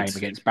 really they good did. game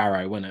against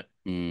Barrow, wasn't it?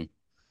 Mm,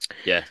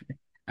 yeah.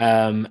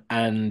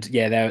 And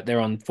yeah, they're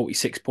on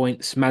 46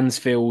 points.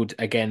 Mansfield,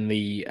 again,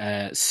 the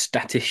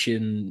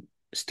statistician's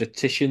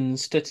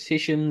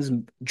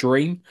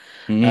dream,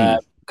 Mm,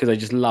 because they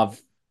just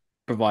love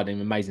providing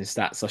amazing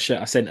stats.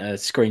 I sent a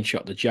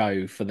screenshot to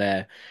Joe for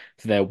their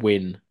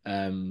win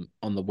on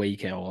the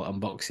weekend or on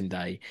Boxing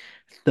Day.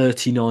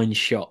 39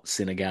 shots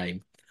in a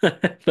game.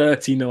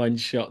 39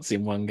 shots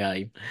in one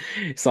game.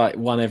 It's like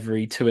one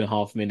every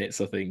 2.5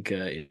 minutes, I think,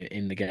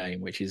 in the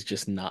game, which is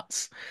just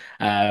nuts.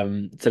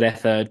 So they're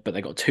third, but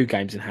they got two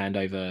games in hand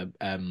over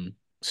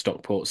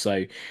Stockport,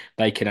 so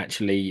they can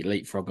actually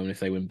leapfrog them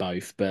if they win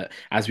both. But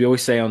as we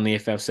always say on the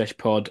FL Sesh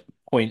pod,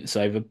 points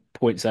over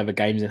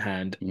games in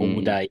hand all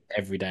mm. day,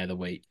 every day of the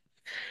week.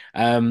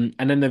 And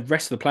then the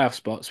rest of the playoff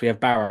spots, we have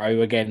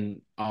Barrow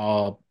again,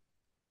 are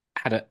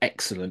had an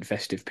excellent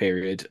festive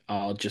period,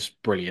 are just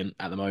brilliant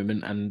at the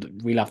moment,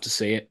 and we love to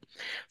see it.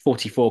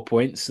 44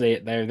 points, they're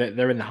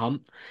in the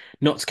hunt.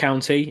 Notts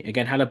County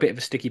again had a bit of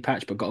a sticky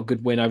patch, but got a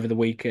good win over the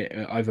week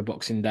over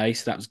Boxing Day,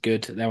 so that was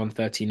good. They're on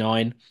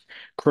 39.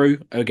 Crew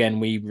again,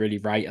 we really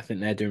rate. I think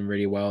they're doing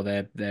really well.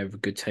 They're a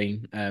good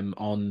team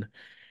on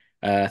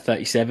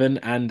 37.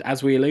 And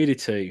as we alluded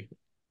to,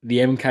 the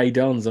MK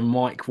Dons and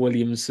Mike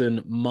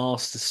Williamson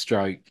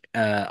masterstroke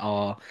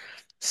are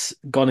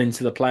gone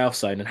into the playoff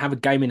zone and have a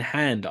game in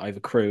hand over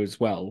Crew as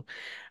well.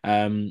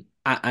 And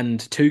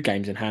two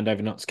games in hand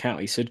over Notts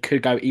County, so it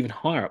could go even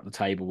higher up the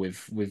table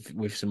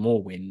with some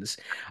more wins.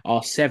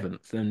 Our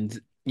seventh, and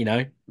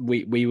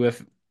we were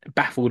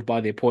baffled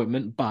by the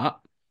appointment, but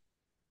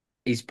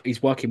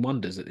he's working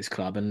wonders at this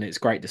club, and it's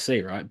great to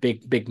see, right?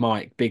 Big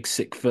Mike, big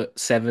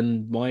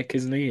 6'7" Mike,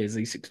 isn't he? Is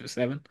he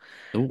 6'7"?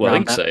 Oh, I Around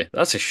think that. so.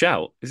 That's a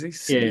shout. Is he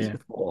six Yeah,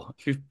 four?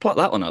 If you've plucked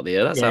that one out of the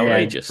air, that's yeah, yeah.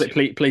 outrageous.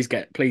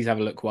 Please have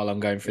a look while I'm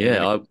going through the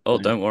Yeah. Oh,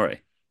 relegation. don't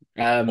worry.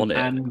 On it.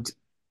 And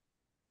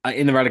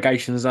in the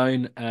relegation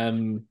zone,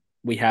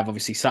 we have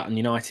obviously Sutton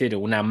United,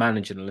 or now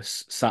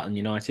managerless Sutton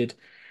United,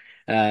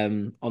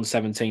 on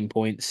 17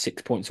 points,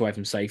 6 points away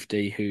from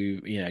safety. Who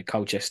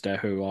Colchester,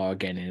 who are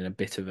again in a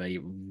bit of a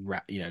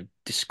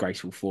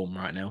disgraceful form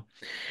right now.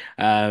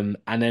 And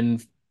then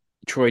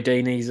Troy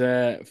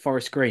Deeney's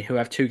Forest Green, who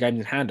have two games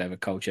in hand over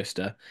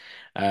Colchester,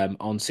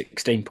 on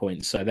 16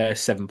 points. So they're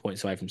 7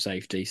 points away from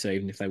safety. So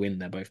even if they win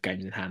their both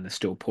games in hand, they're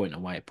still a point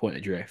away, a point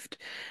adrift.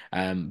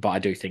 But I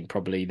do think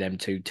probably them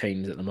two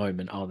teams at the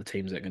moment are the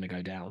teams that are going to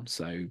go down.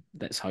 So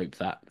let's hope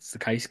that's the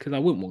case, because I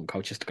wouldn't want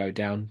Colchester to go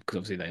down, because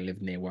obviously they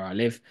live near where I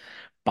live.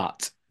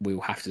 But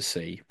we'll have to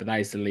see. But that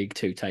is the League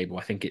Two table.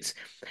 I think it's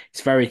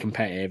very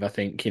competitive. I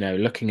think,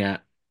 looking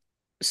at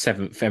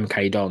seventh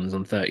MK Dons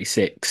on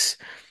 36.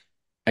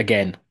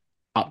 Again,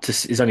 up to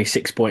it's only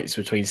 6 points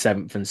between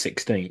seventh and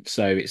 16th,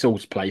 so it's all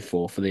to play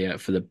for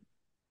the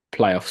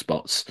playoff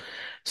spots.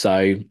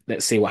 So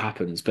let's see what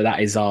happens. But that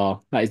is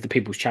the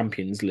People's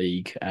Champions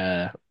League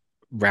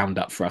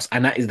roundup for us,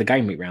 and that is the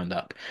game week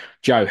roundup.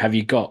 Joe, have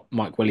you got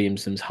Mike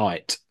Williamson's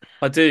height?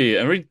 I do,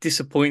 and really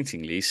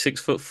disappointingly, he's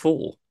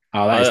 6'4".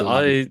 Oh, that I, is low.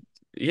 I,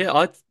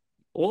 yeah,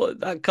 what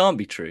that can't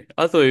be true.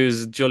 I thought he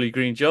was a jolly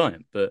green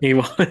giant, but He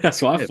was,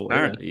 that's what I yeah, thought. Yeah,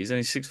 apparently he's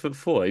only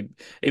 6'4".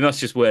 He must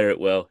just wear it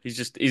well. He's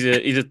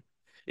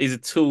a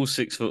tall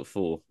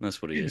 6'4".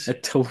 That's what he is. a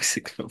tall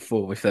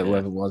 6'4", if there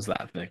ever was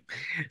that thing.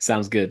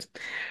 Sounds good.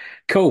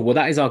 Cool. Well,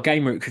 that is our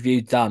game week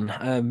review done.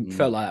 Mm.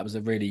 Felt like that was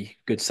a really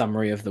good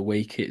summary of the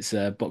week. It's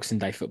Boxing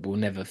Day football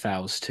never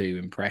fails to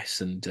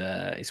impress, and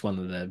it's one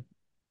of the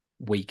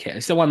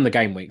it's the one of the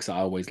game weeks that I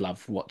always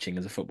love watching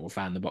as a football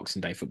fan. The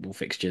Boxing Day football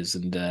fixtures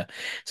and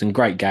some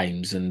great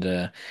games,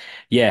 and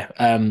yeah,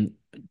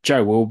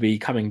 Joe will be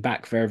coming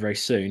back very very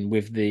soon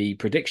with the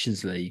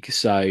predictions league.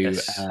 So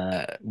Yes,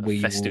 a we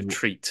festive will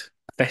treat.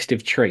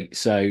 festive treat.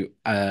 So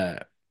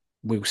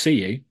we'll see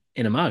you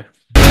in a mo.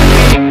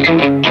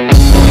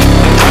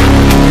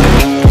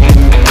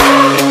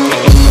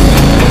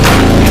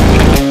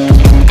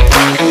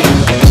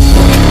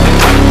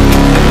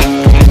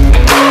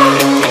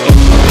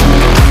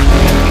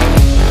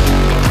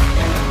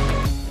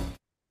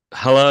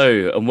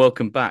 Hello and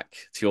welcome back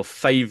to your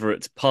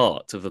favourite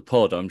part of the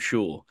pod, I'm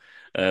sure,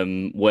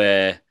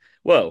 where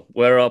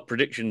where our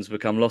predictions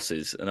become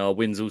losses and our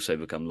wins also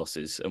become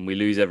losses, and we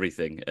lose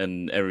everything,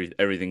 and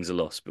everything's a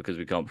loss because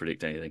we can't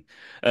predict anything.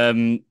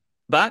 Um,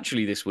 but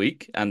actually, this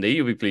week, Andy,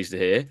 you'll be pleased to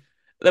hear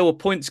there were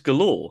points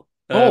galore.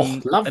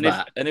 Oh, love And if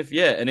that. and if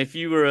yeah, and if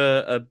you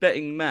were a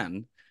betting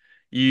man,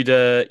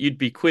 you'd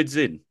be quids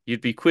in.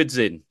 You'd be quids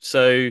in.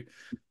 So.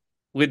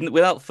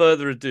 Without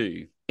further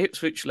ado,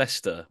 Ipswich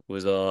Leicester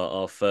was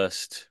our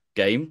first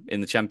game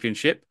in the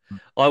Championship.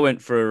 I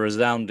went for a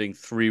resounding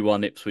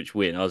 3-1 Ipswich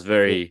win. I was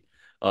very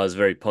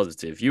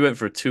positive. You went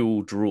for a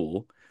 2-2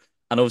 draw,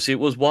 and obviously it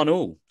was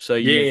 1-1. So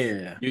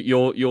Yeah.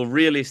 your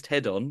realist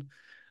head on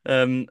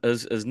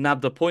has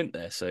nabbed a point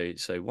there. So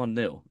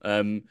 1-0.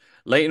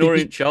 Leighton Did you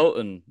Orient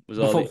Charlton was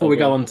before our we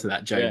go go. on to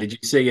that, Joe? Yeah.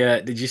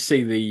 Did you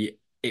see the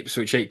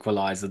Ipswich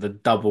equaliser, the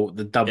double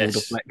Yes.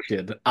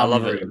 deflection? I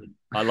love it. Unreal.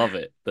 I love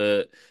it.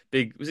 The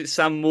big was it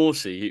Sam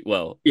Morsey?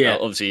 Well, Yeah,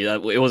 obviously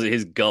it wasn't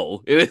his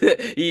goal.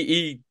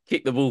 He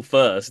kicked the ball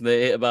first, and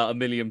they hit about a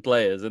million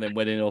players, and then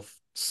went in off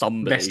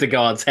somebody.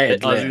 Vestergaard's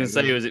head I was there. going to It was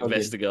say, was it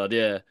brilliant. Vestergaard?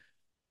 Yeah.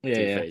 Yeah, To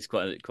be fair, yeah, he's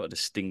quite a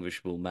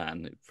distinguishable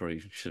man. It probably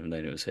should have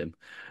known it was him.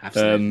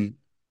 absolutely. Um,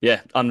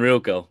 yeah, unreal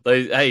goal.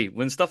 Hey,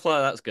 when stuff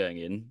like that's going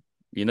in,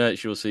 you know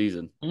it's your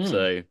season. Mm,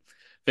 So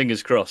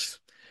fingers crossed.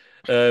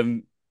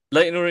 Um,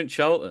 Leighton Orient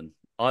Charlton.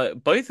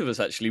 Both of us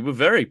actually were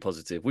very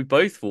positive. We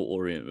both thought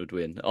Orient would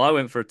win. I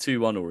went for a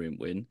 2-1 Orient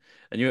win,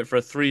 and you went for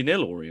a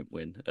 3-0 Orient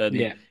win. And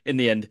yeah, in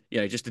the end,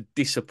 just a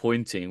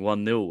disappointing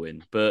 1-0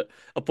 win, but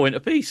a point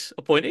apiece,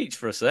 a point each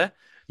for us there.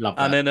 love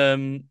And that.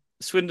 then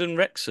Swindon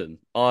Wrexham.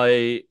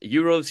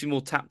 You were obviously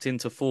more tapped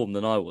into form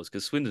than I was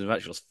because Swindon have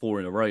actually lost four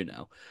in a row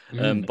now.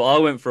 Mm, But I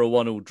went for a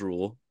 1-1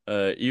 draw.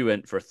 You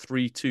went for a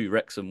 3-2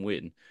 Wrexham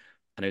win,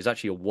 and it was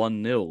actually a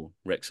 1-0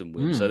 Wrexham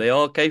win. So mm. they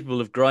are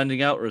capable of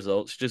grinding out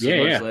results just as Yeah,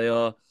 much as yeah, they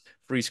are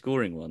free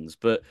scoring ones.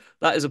 But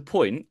that is a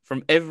point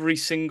from every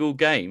single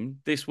game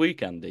this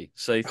week, Andy.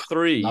 So love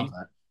three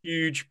that.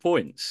 huge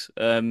points.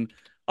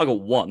 I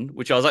got one,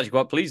 which I was actually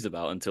quite pleased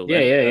about until Yeah,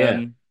 then. yeah,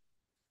 yeah.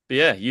 But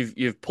yeah,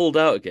 you've pulled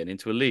out again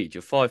into a lead.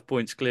 You're 5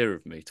 points clear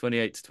of me,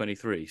 28 to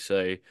 23.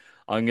 So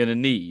I'm gonna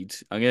need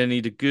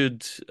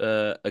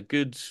a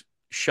good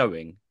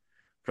showing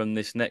from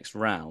this next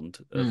round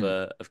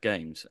Mm, of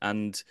games.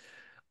 And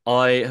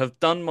I have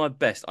done my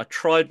best. I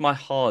tried my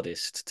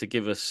hardest to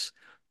give us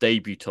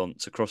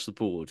debutants across the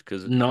board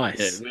because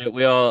nice.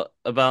 we are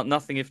about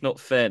nothing if not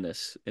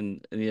fairness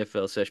in the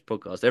FL Sesh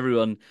podcast.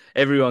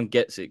 Everyone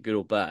gets it, good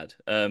or bad.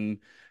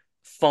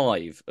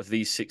 Five of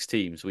these six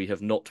teams we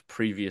have not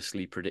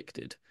previously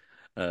predicted.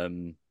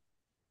 Um,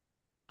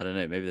 I don't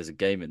know, maybe there's a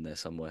game in there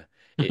somewhere.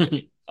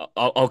 It,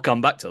 I'll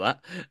come back to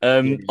that.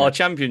 Yeah, Our yeah.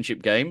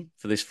 championship game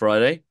for this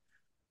Friday,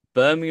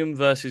 Birmingham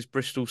versus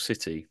Bristol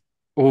City.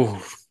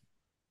 Oh,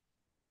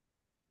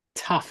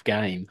 tough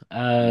game.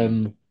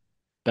 Hmm.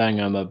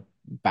 Birmingham are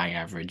bang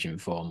average in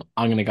form.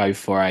 I'm going to go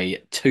for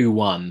a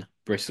 2-1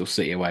 Bristol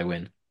City away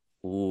win.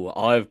 Oh,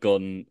 I'm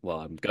going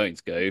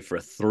to go for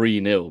a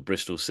 3-0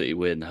 Bristol City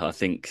win. I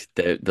think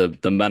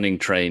the Manning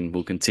train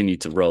will continue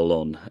to roll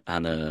on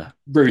and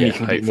Rooney yeah,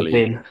 can get in the hopefully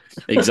bin.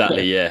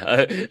 exactly,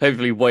 yeah.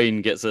 Hopefully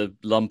Wayne gets a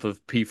lump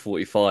of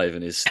P45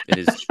 in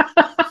his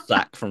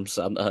sack from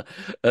Santa.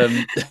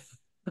 Um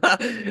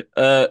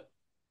uh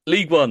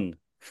League One,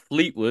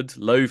 Fleetwood,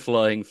 low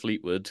flying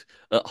Fleetwood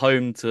at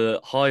home to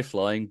high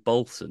flying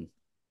Bolton.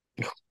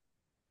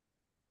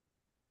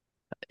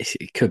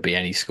 It could be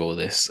any score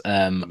this.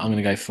 I'm going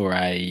to go for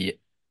I'll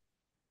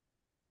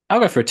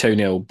go for a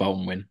 2-0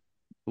 Bolton win.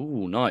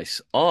 Ooh,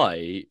 nice.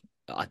 I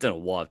don't know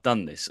why I've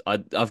done this.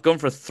 I've gone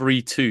for a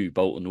 3-2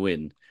 Bolton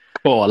win.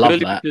 Oh, I love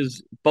Purely that.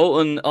 because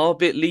Bolton are a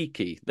bit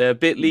leaky. They're a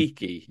bit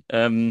leaky.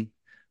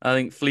 I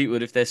think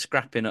Fleetwood, if they're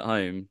scrapping at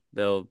home,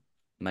 they'll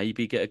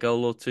maybe get a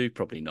goal or two.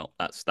 Probably not.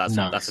 Nice.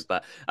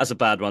 That's a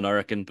bad one, I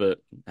reckon.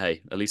 But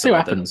hey, at least See I've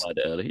what happens. identified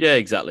it early. Yeah,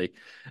 exactly.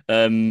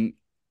 Um,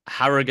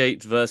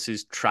 Harrogate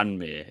versus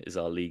Tranmere is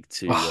our League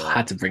Two Oh,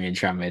 had to bring in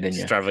Tranmere, didn't you?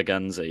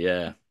 extravaganza.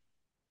 Yeah.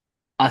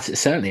 That's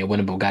certainly a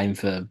winnable game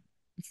for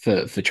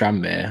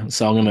Tranmere.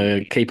 So I'm Mm.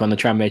 going to keep on the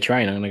Tranmere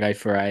train. I'm going to go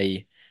for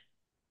a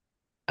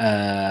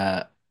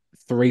uh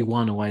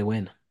 3-1 away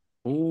win.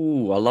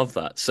 Ooh, I love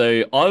that.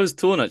 So I was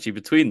torn actually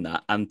between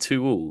that and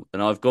 2-2,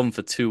 and I've gone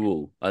for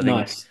 2-2. I think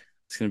Nice.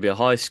 It's going to be a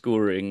high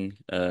scoring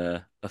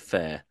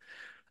affair.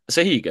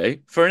 So here you go.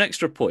 For an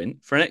extra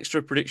point, for an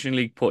extra prediction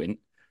league point,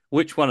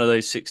 which one of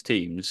those six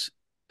teams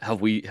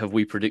have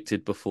we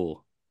predicted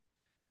before?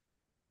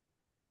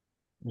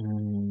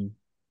 Mm,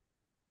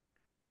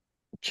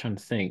 trying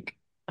to think.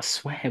 I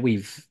swear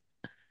we've.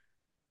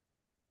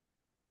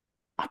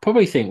 I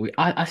probably think we.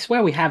 I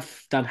swear we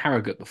have done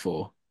Harrogate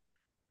before.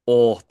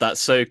 Oh, that's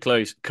so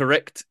close.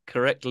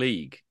 Correct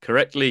league.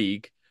 Correct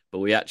league. But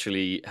we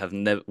actually have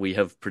never we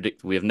have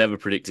never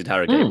predicted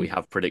Harrogate. We Mm.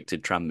 have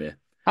predicted Tranmere.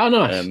 Oh,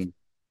 nice, Um,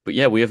 but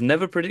yeah, we have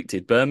never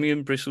predicted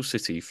Birmingham, Bristol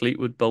City,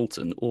 Fleetwood,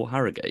 Bolton, or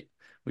Harrogate,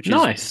 which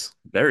is nice.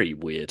 very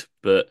weird.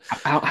 But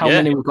How yeah,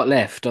 many we've got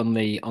left on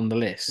the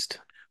list?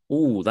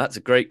 oh, that's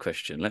a great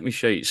question. Let me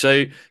show you.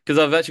 So, because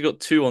I've actually got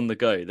two on the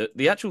go.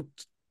 The actual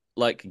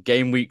like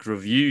game week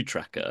review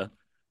tracker,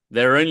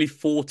 there are only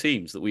four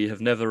teams that we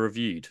have never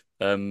reviewed.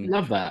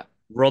 Love that.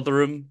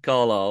 Rotherham,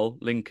 Carlisle,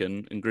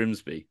 Lincoln, and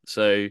Grimsby.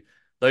 So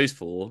those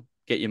four,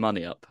 get your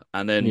money up,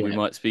 and then we Yeah.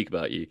 might speak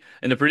about you.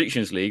 In the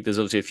predictions league, there's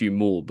obviously a few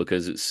more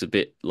because it's a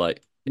bit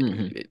like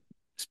Hmm.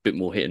 it's a bit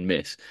more hit and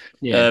miss.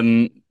 Yeah.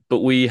 Um, but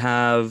we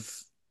have,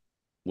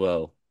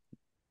 well,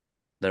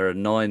 there are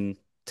nine,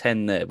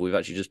 10 there, but we've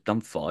actually just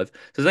done five. So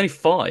there's only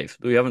five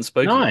that we haven't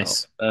spoken about.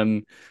 Nice.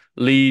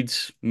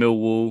 Leeds,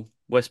 Millwall,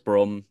 West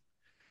Brom.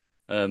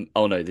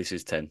 Oh no, this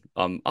is 10.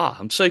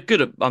 I'm so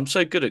good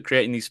at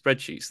creating these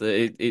spreadsheets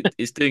that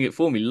it's doing it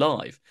for me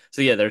live.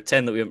 So yeah, there are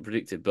 10 that we haven't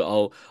predicted, but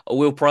I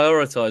will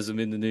prioritize them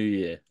in the new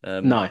year.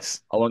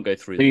 Nice. I won't go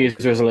through New them all Year's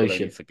because we'll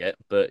only resolution. forget.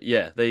 But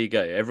yeah, there you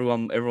go.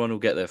 Everyone will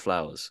get their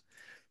flowers.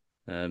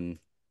 Um,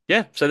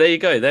 yeah, so there you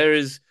go. There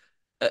is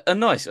a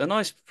nice,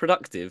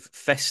 productive,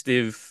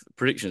 festive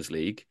predictions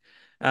league,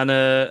 and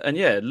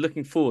yeah,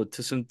 looking forward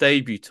to some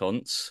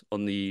debutantes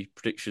on the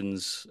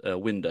predictions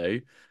window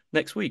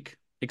next week.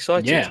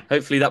 Excited. Yeah.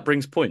 Hopefully that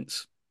brings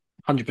points.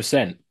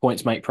 100%.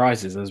 Points make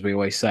prizes, as we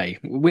always say.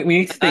 We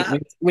need to think. Ah,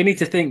 We need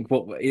to think.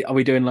 What are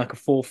we doing? Like a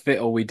forfeit,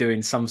 or are we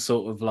doing some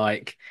sort of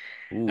like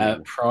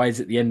ooh, prize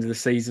at the end of the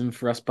season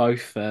for us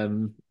both?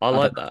 I I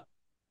don't like know. that.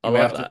 I We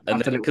like that, and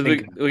have to little because think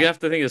we about we that. have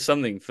to think of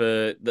something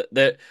for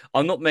that.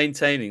 I'm not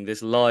maintaining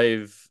this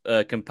live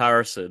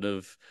comparison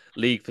of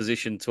league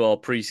position to our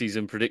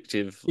preseason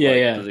predictive Yeah, like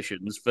yeah,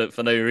 positions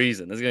for no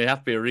reason. There's going to have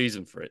to be a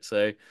reason for it.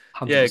 So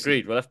yeah, 100%,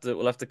 agreed. We'll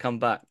have to come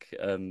back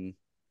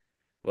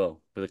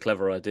well with a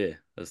clever idea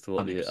as to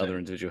what the other 100%.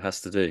 individual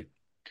has to do.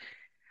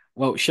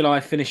 Well, shall I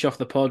finish off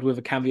the pod with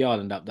a Canvey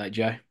Island update,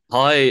 Joe?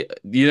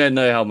 You don't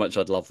know how much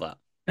I'd love that.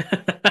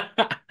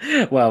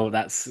 Well,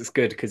 that's it's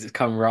good because it's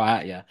come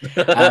right at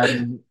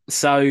you.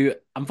 So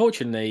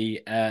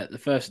unfortunately, the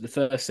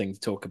first thing to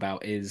talk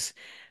about is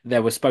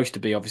there was supposed to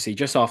be obviously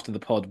just after the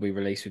pod we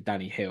released with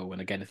Danny Hill,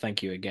 and again,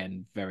 thank you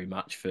again very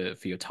much for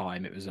your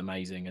time. It was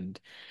amazing, and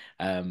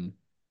um,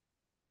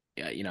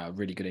 yeah, a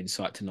really good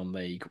insight to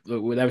non-league. They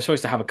were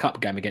supposed to have a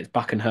cup game against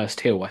Buckenhurst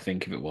Hill, I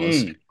think, if it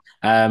was. Hmm.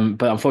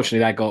 But unfortunately,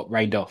 that got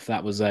rained off.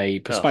 That was a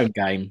Oh. postponed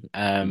game,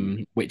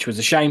 Hmm. which was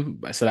a shame.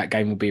 So that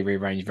game will be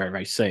rearranged very,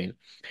 very soon.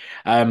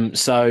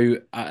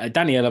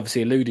 Daniel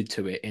obviously alluded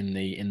to it in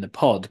the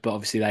pod, but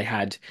obviously they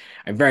had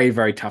a very,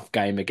 very tough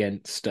game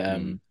against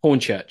Hmm.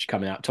 Hornchurch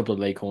coming out, top of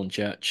the league,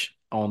 Hornchurch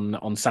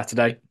on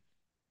Saturday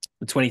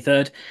the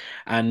 23rd.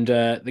 And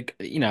I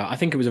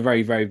think it was a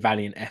very, very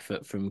valiant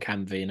effort from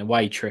Canvey, an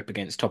away trip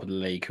against top of the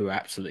league, who are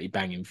absolutely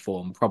banging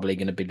form, probably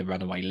going to be the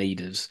runaway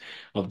leaders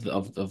of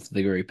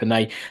the group. And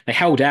they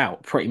held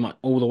out pretty much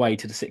all the way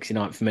to the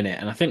 69th minute.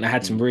 And I think they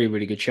had some Hmm. really,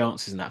 really good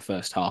chances in that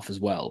first half as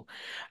well.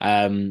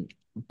 Um,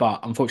 but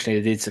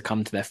unfortunately, they did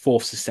succumb to their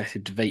fourth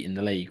successive defeat in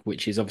the league,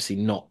 which is obviously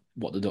not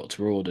what the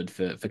doctor ordered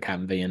for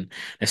Canvey, and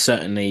they're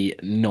certainly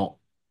not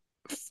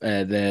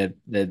they're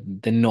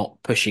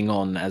not pushing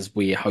on as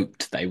we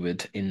hoped they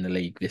would in the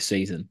league this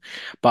season.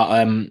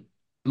 But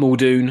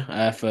Muldoon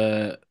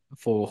for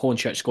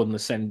Hornchurch scored on the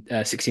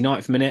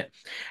 69th minute,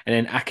 and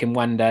then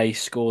Akinwande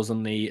scores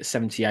on the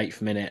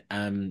 78th minute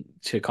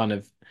to kind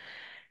of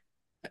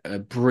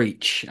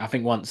breach. I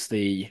think once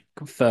the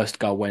first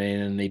goal went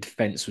in and the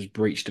defence was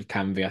breached of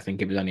Canvey, I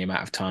think it was only a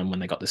matter of time when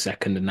they got the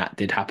second, and that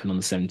did happen on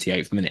the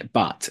 78th minute.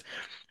 But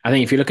I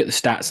think if you look at the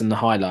stats and the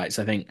highlights,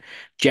 I think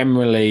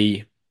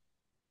generally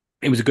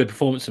it was a good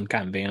performance from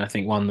Canvey, and I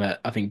think one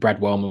that I think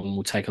Brad Wellman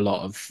will take a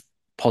lot of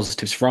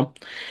positives from.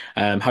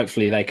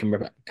 Hopefully, they can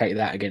replicate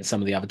that against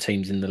some of the other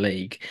teams in the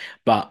league.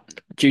 But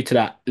due to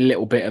that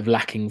little bit of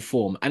lacking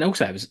form, and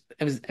also it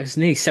was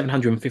nearly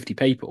 750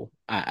 people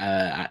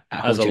at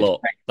That's a Hornchurch,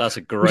 lot. That's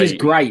a which is great.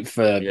 great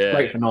for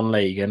Yeah,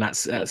 non-league, and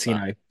that's love that's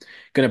that.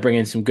 going to bring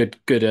in some good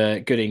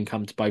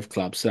income to both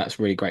clubs. So that's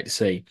really great to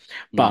see.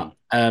 Hmm. But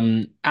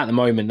at the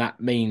moment, that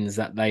means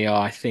that they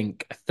are, I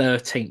think,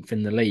 13th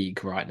in the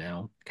league right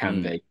now,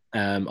 Hmm. Canvey,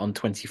 on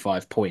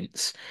 25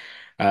 points.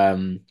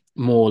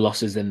 More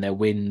losses than their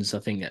wins. I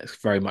think that's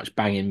very much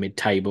banging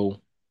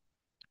mid-table.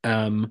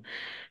 Um,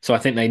 so I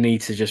think they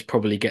need to just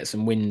probably get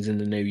some wins in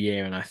the new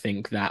year, and I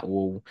think that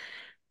will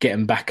get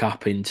them back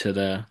up into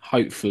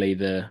hopefully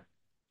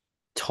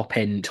top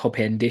end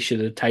dish of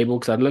the table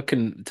because I'm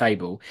looking at the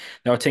table.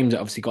 There are teams that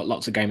obviously got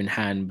lots of game in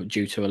hand, but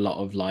due to a lot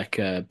of like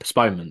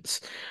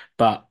postponements.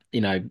 But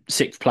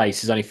sixth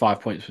place is only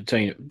 5 points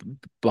between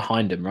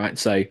behind them, right?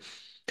 So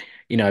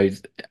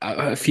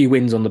a few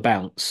wins on the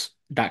bounce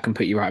that can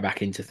put you right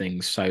back into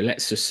things. So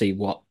let's just see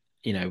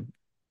you know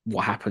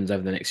what happens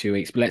over the next few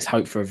weeks. But let's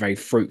hope for a very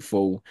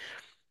fruitful,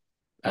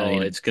 Oh,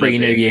 it's gonna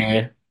pre-New be.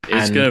 Year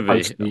It's and gonna be.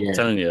 post-New I'm Year.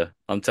 telling you.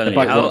 I'm The telling you.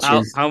 boat How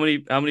watches,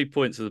 how many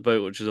points are the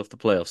boat watchers off the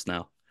playoffs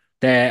now?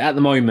 they're at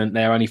the moment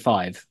they're only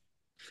five.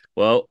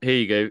 Well, here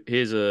you go.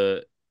 Here's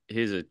a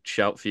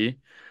shout for you.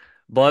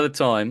 By the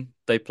time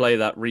they play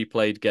that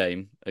replayed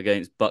game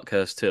against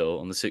Buckhurst Hill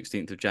on the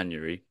 16th of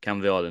January,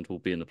 Canvey Island will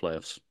be in the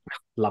playoffs.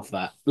 Love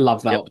that.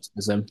 Love that Yep.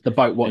 optimism. The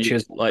boat And you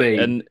watchers will like be.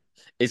 and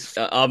it's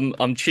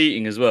I'm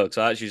cheating as well because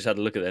I actually just had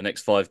a look at their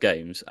next five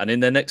games, and in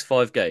their next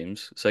five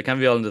games, so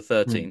Canvey Island are Hmm.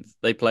 13th,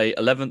 they play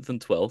 11th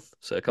and 12th,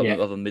 so a couple of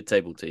Yeah, other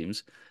mid-table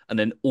teams, and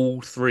then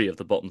all three of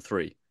the bottom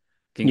three,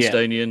 yeah,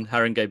 Kingstonian,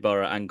 Haringey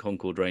Borough, and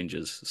Concord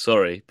Rangers.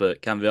 Sorry,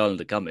 but Canvey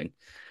Island are coming,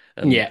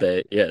 and yeah.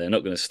 they're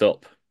not going to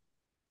stop.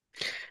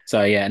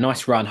 So yeah,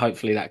 nice run.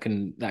 Hopefully that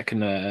can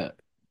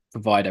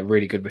provide a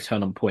really good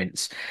return on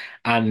points,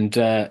 and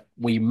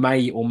we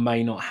may or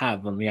may not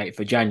have on the 8th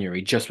of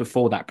January, just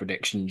before that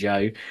prediction,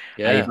 Joe,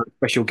 a Yeah. very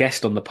special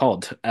guest on the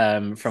pod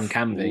from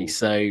Canvey. Ooh.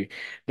 So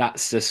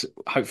that's just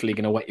hopefully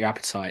going to whet your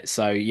appetite.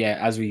 So yeah,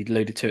 as we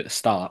alluded to at the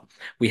start,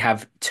 we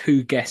have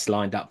two guests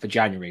lined up for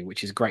January,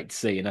 which is great to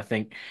see, and I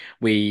think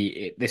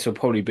this will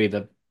probably be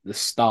the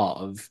start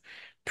of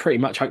pretty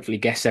much hopefully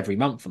guests every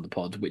month on the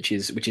pod, which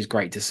is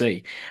great to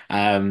see.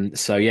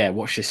 So yeah,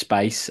 watch this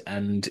space,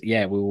 and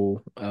yeah,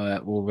 we'll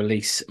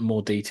release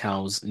more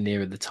details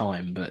nearer the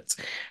time. But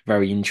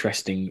very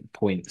interesting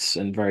points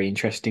and very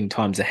interesting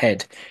times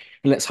ahead.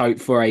 Let's hope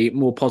for a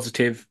more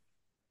positive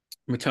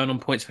return on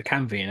points for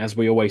Canvey, and as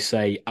we always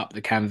say, up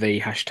the Canvey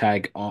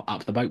hashtag or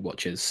up the boat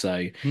watchers.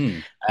 So Hmm.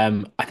 I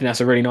think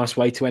that's a really nice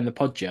way to end the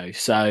pod, Joe.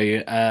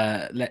 So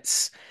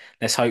let's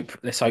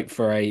hope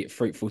for a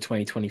fruitful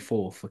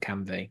 2024 for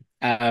Canvey.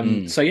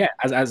 Hmm. So yeah,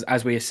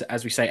 as we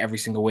say every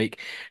single week,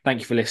 thank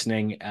you for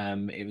listening.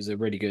 It was a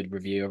really good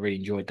review. I really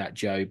enjoyed that,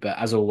 Joe. But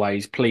as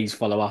always, please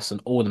follow us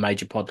on all the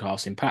major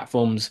podcasting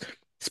platforms.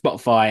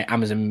 Spotify,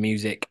 Amazon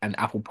Music, and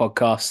Apple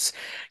Podcasts.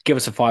 Give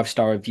us a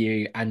 5-star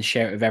review and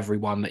share it with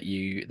everyone that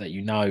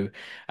you know.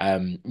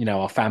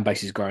 Our fan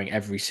base is growing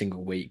every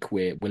single week.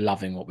 We're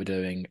loving what we're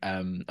doing.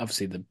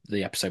 Obviously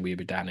the episode we had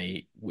with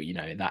Danny,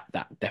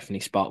 that definitely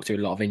sparked a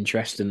lot of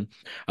interest and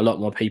a lot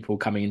more people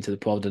coming into the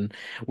pod, and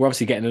we're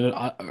obviously getting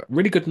a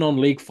really good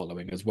non-league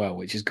following as well,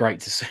 which is great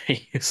to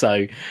see.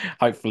 So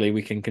hopefully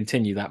we can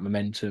continue that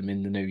momentum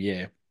in the new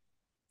year.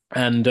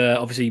 And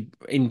obviously,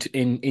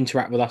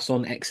 interact with us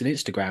on X and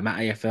Instagram at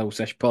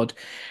AFL/pod.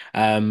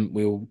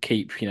 We'll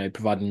keep,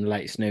 providing the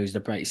latest news, the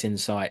latest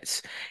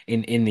insights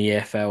in the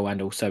EFL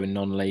and also in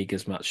non-league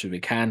as much as we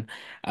can.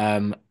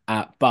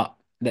 But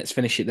let's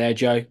finish it there,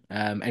 Joe.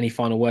 Any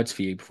final words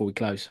for you before we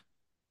close?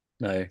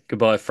 No.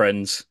 Goodbye,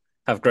 friends.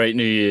 Have great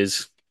New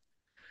Year's.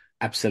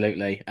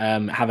 Absolutely.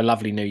 Have a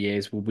lovely New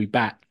Year's. We'll be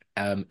back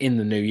in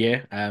the new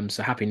year.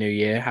 So happy New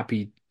Year,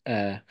 happy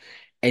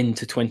end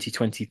to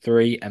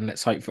 2023, and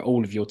let's hope for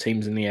all of your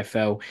teams in the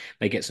EFL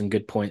they get some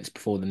good points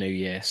before the new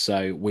year.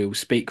 So we'll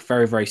speak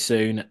very, very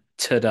soon.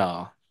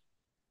 Ta-da.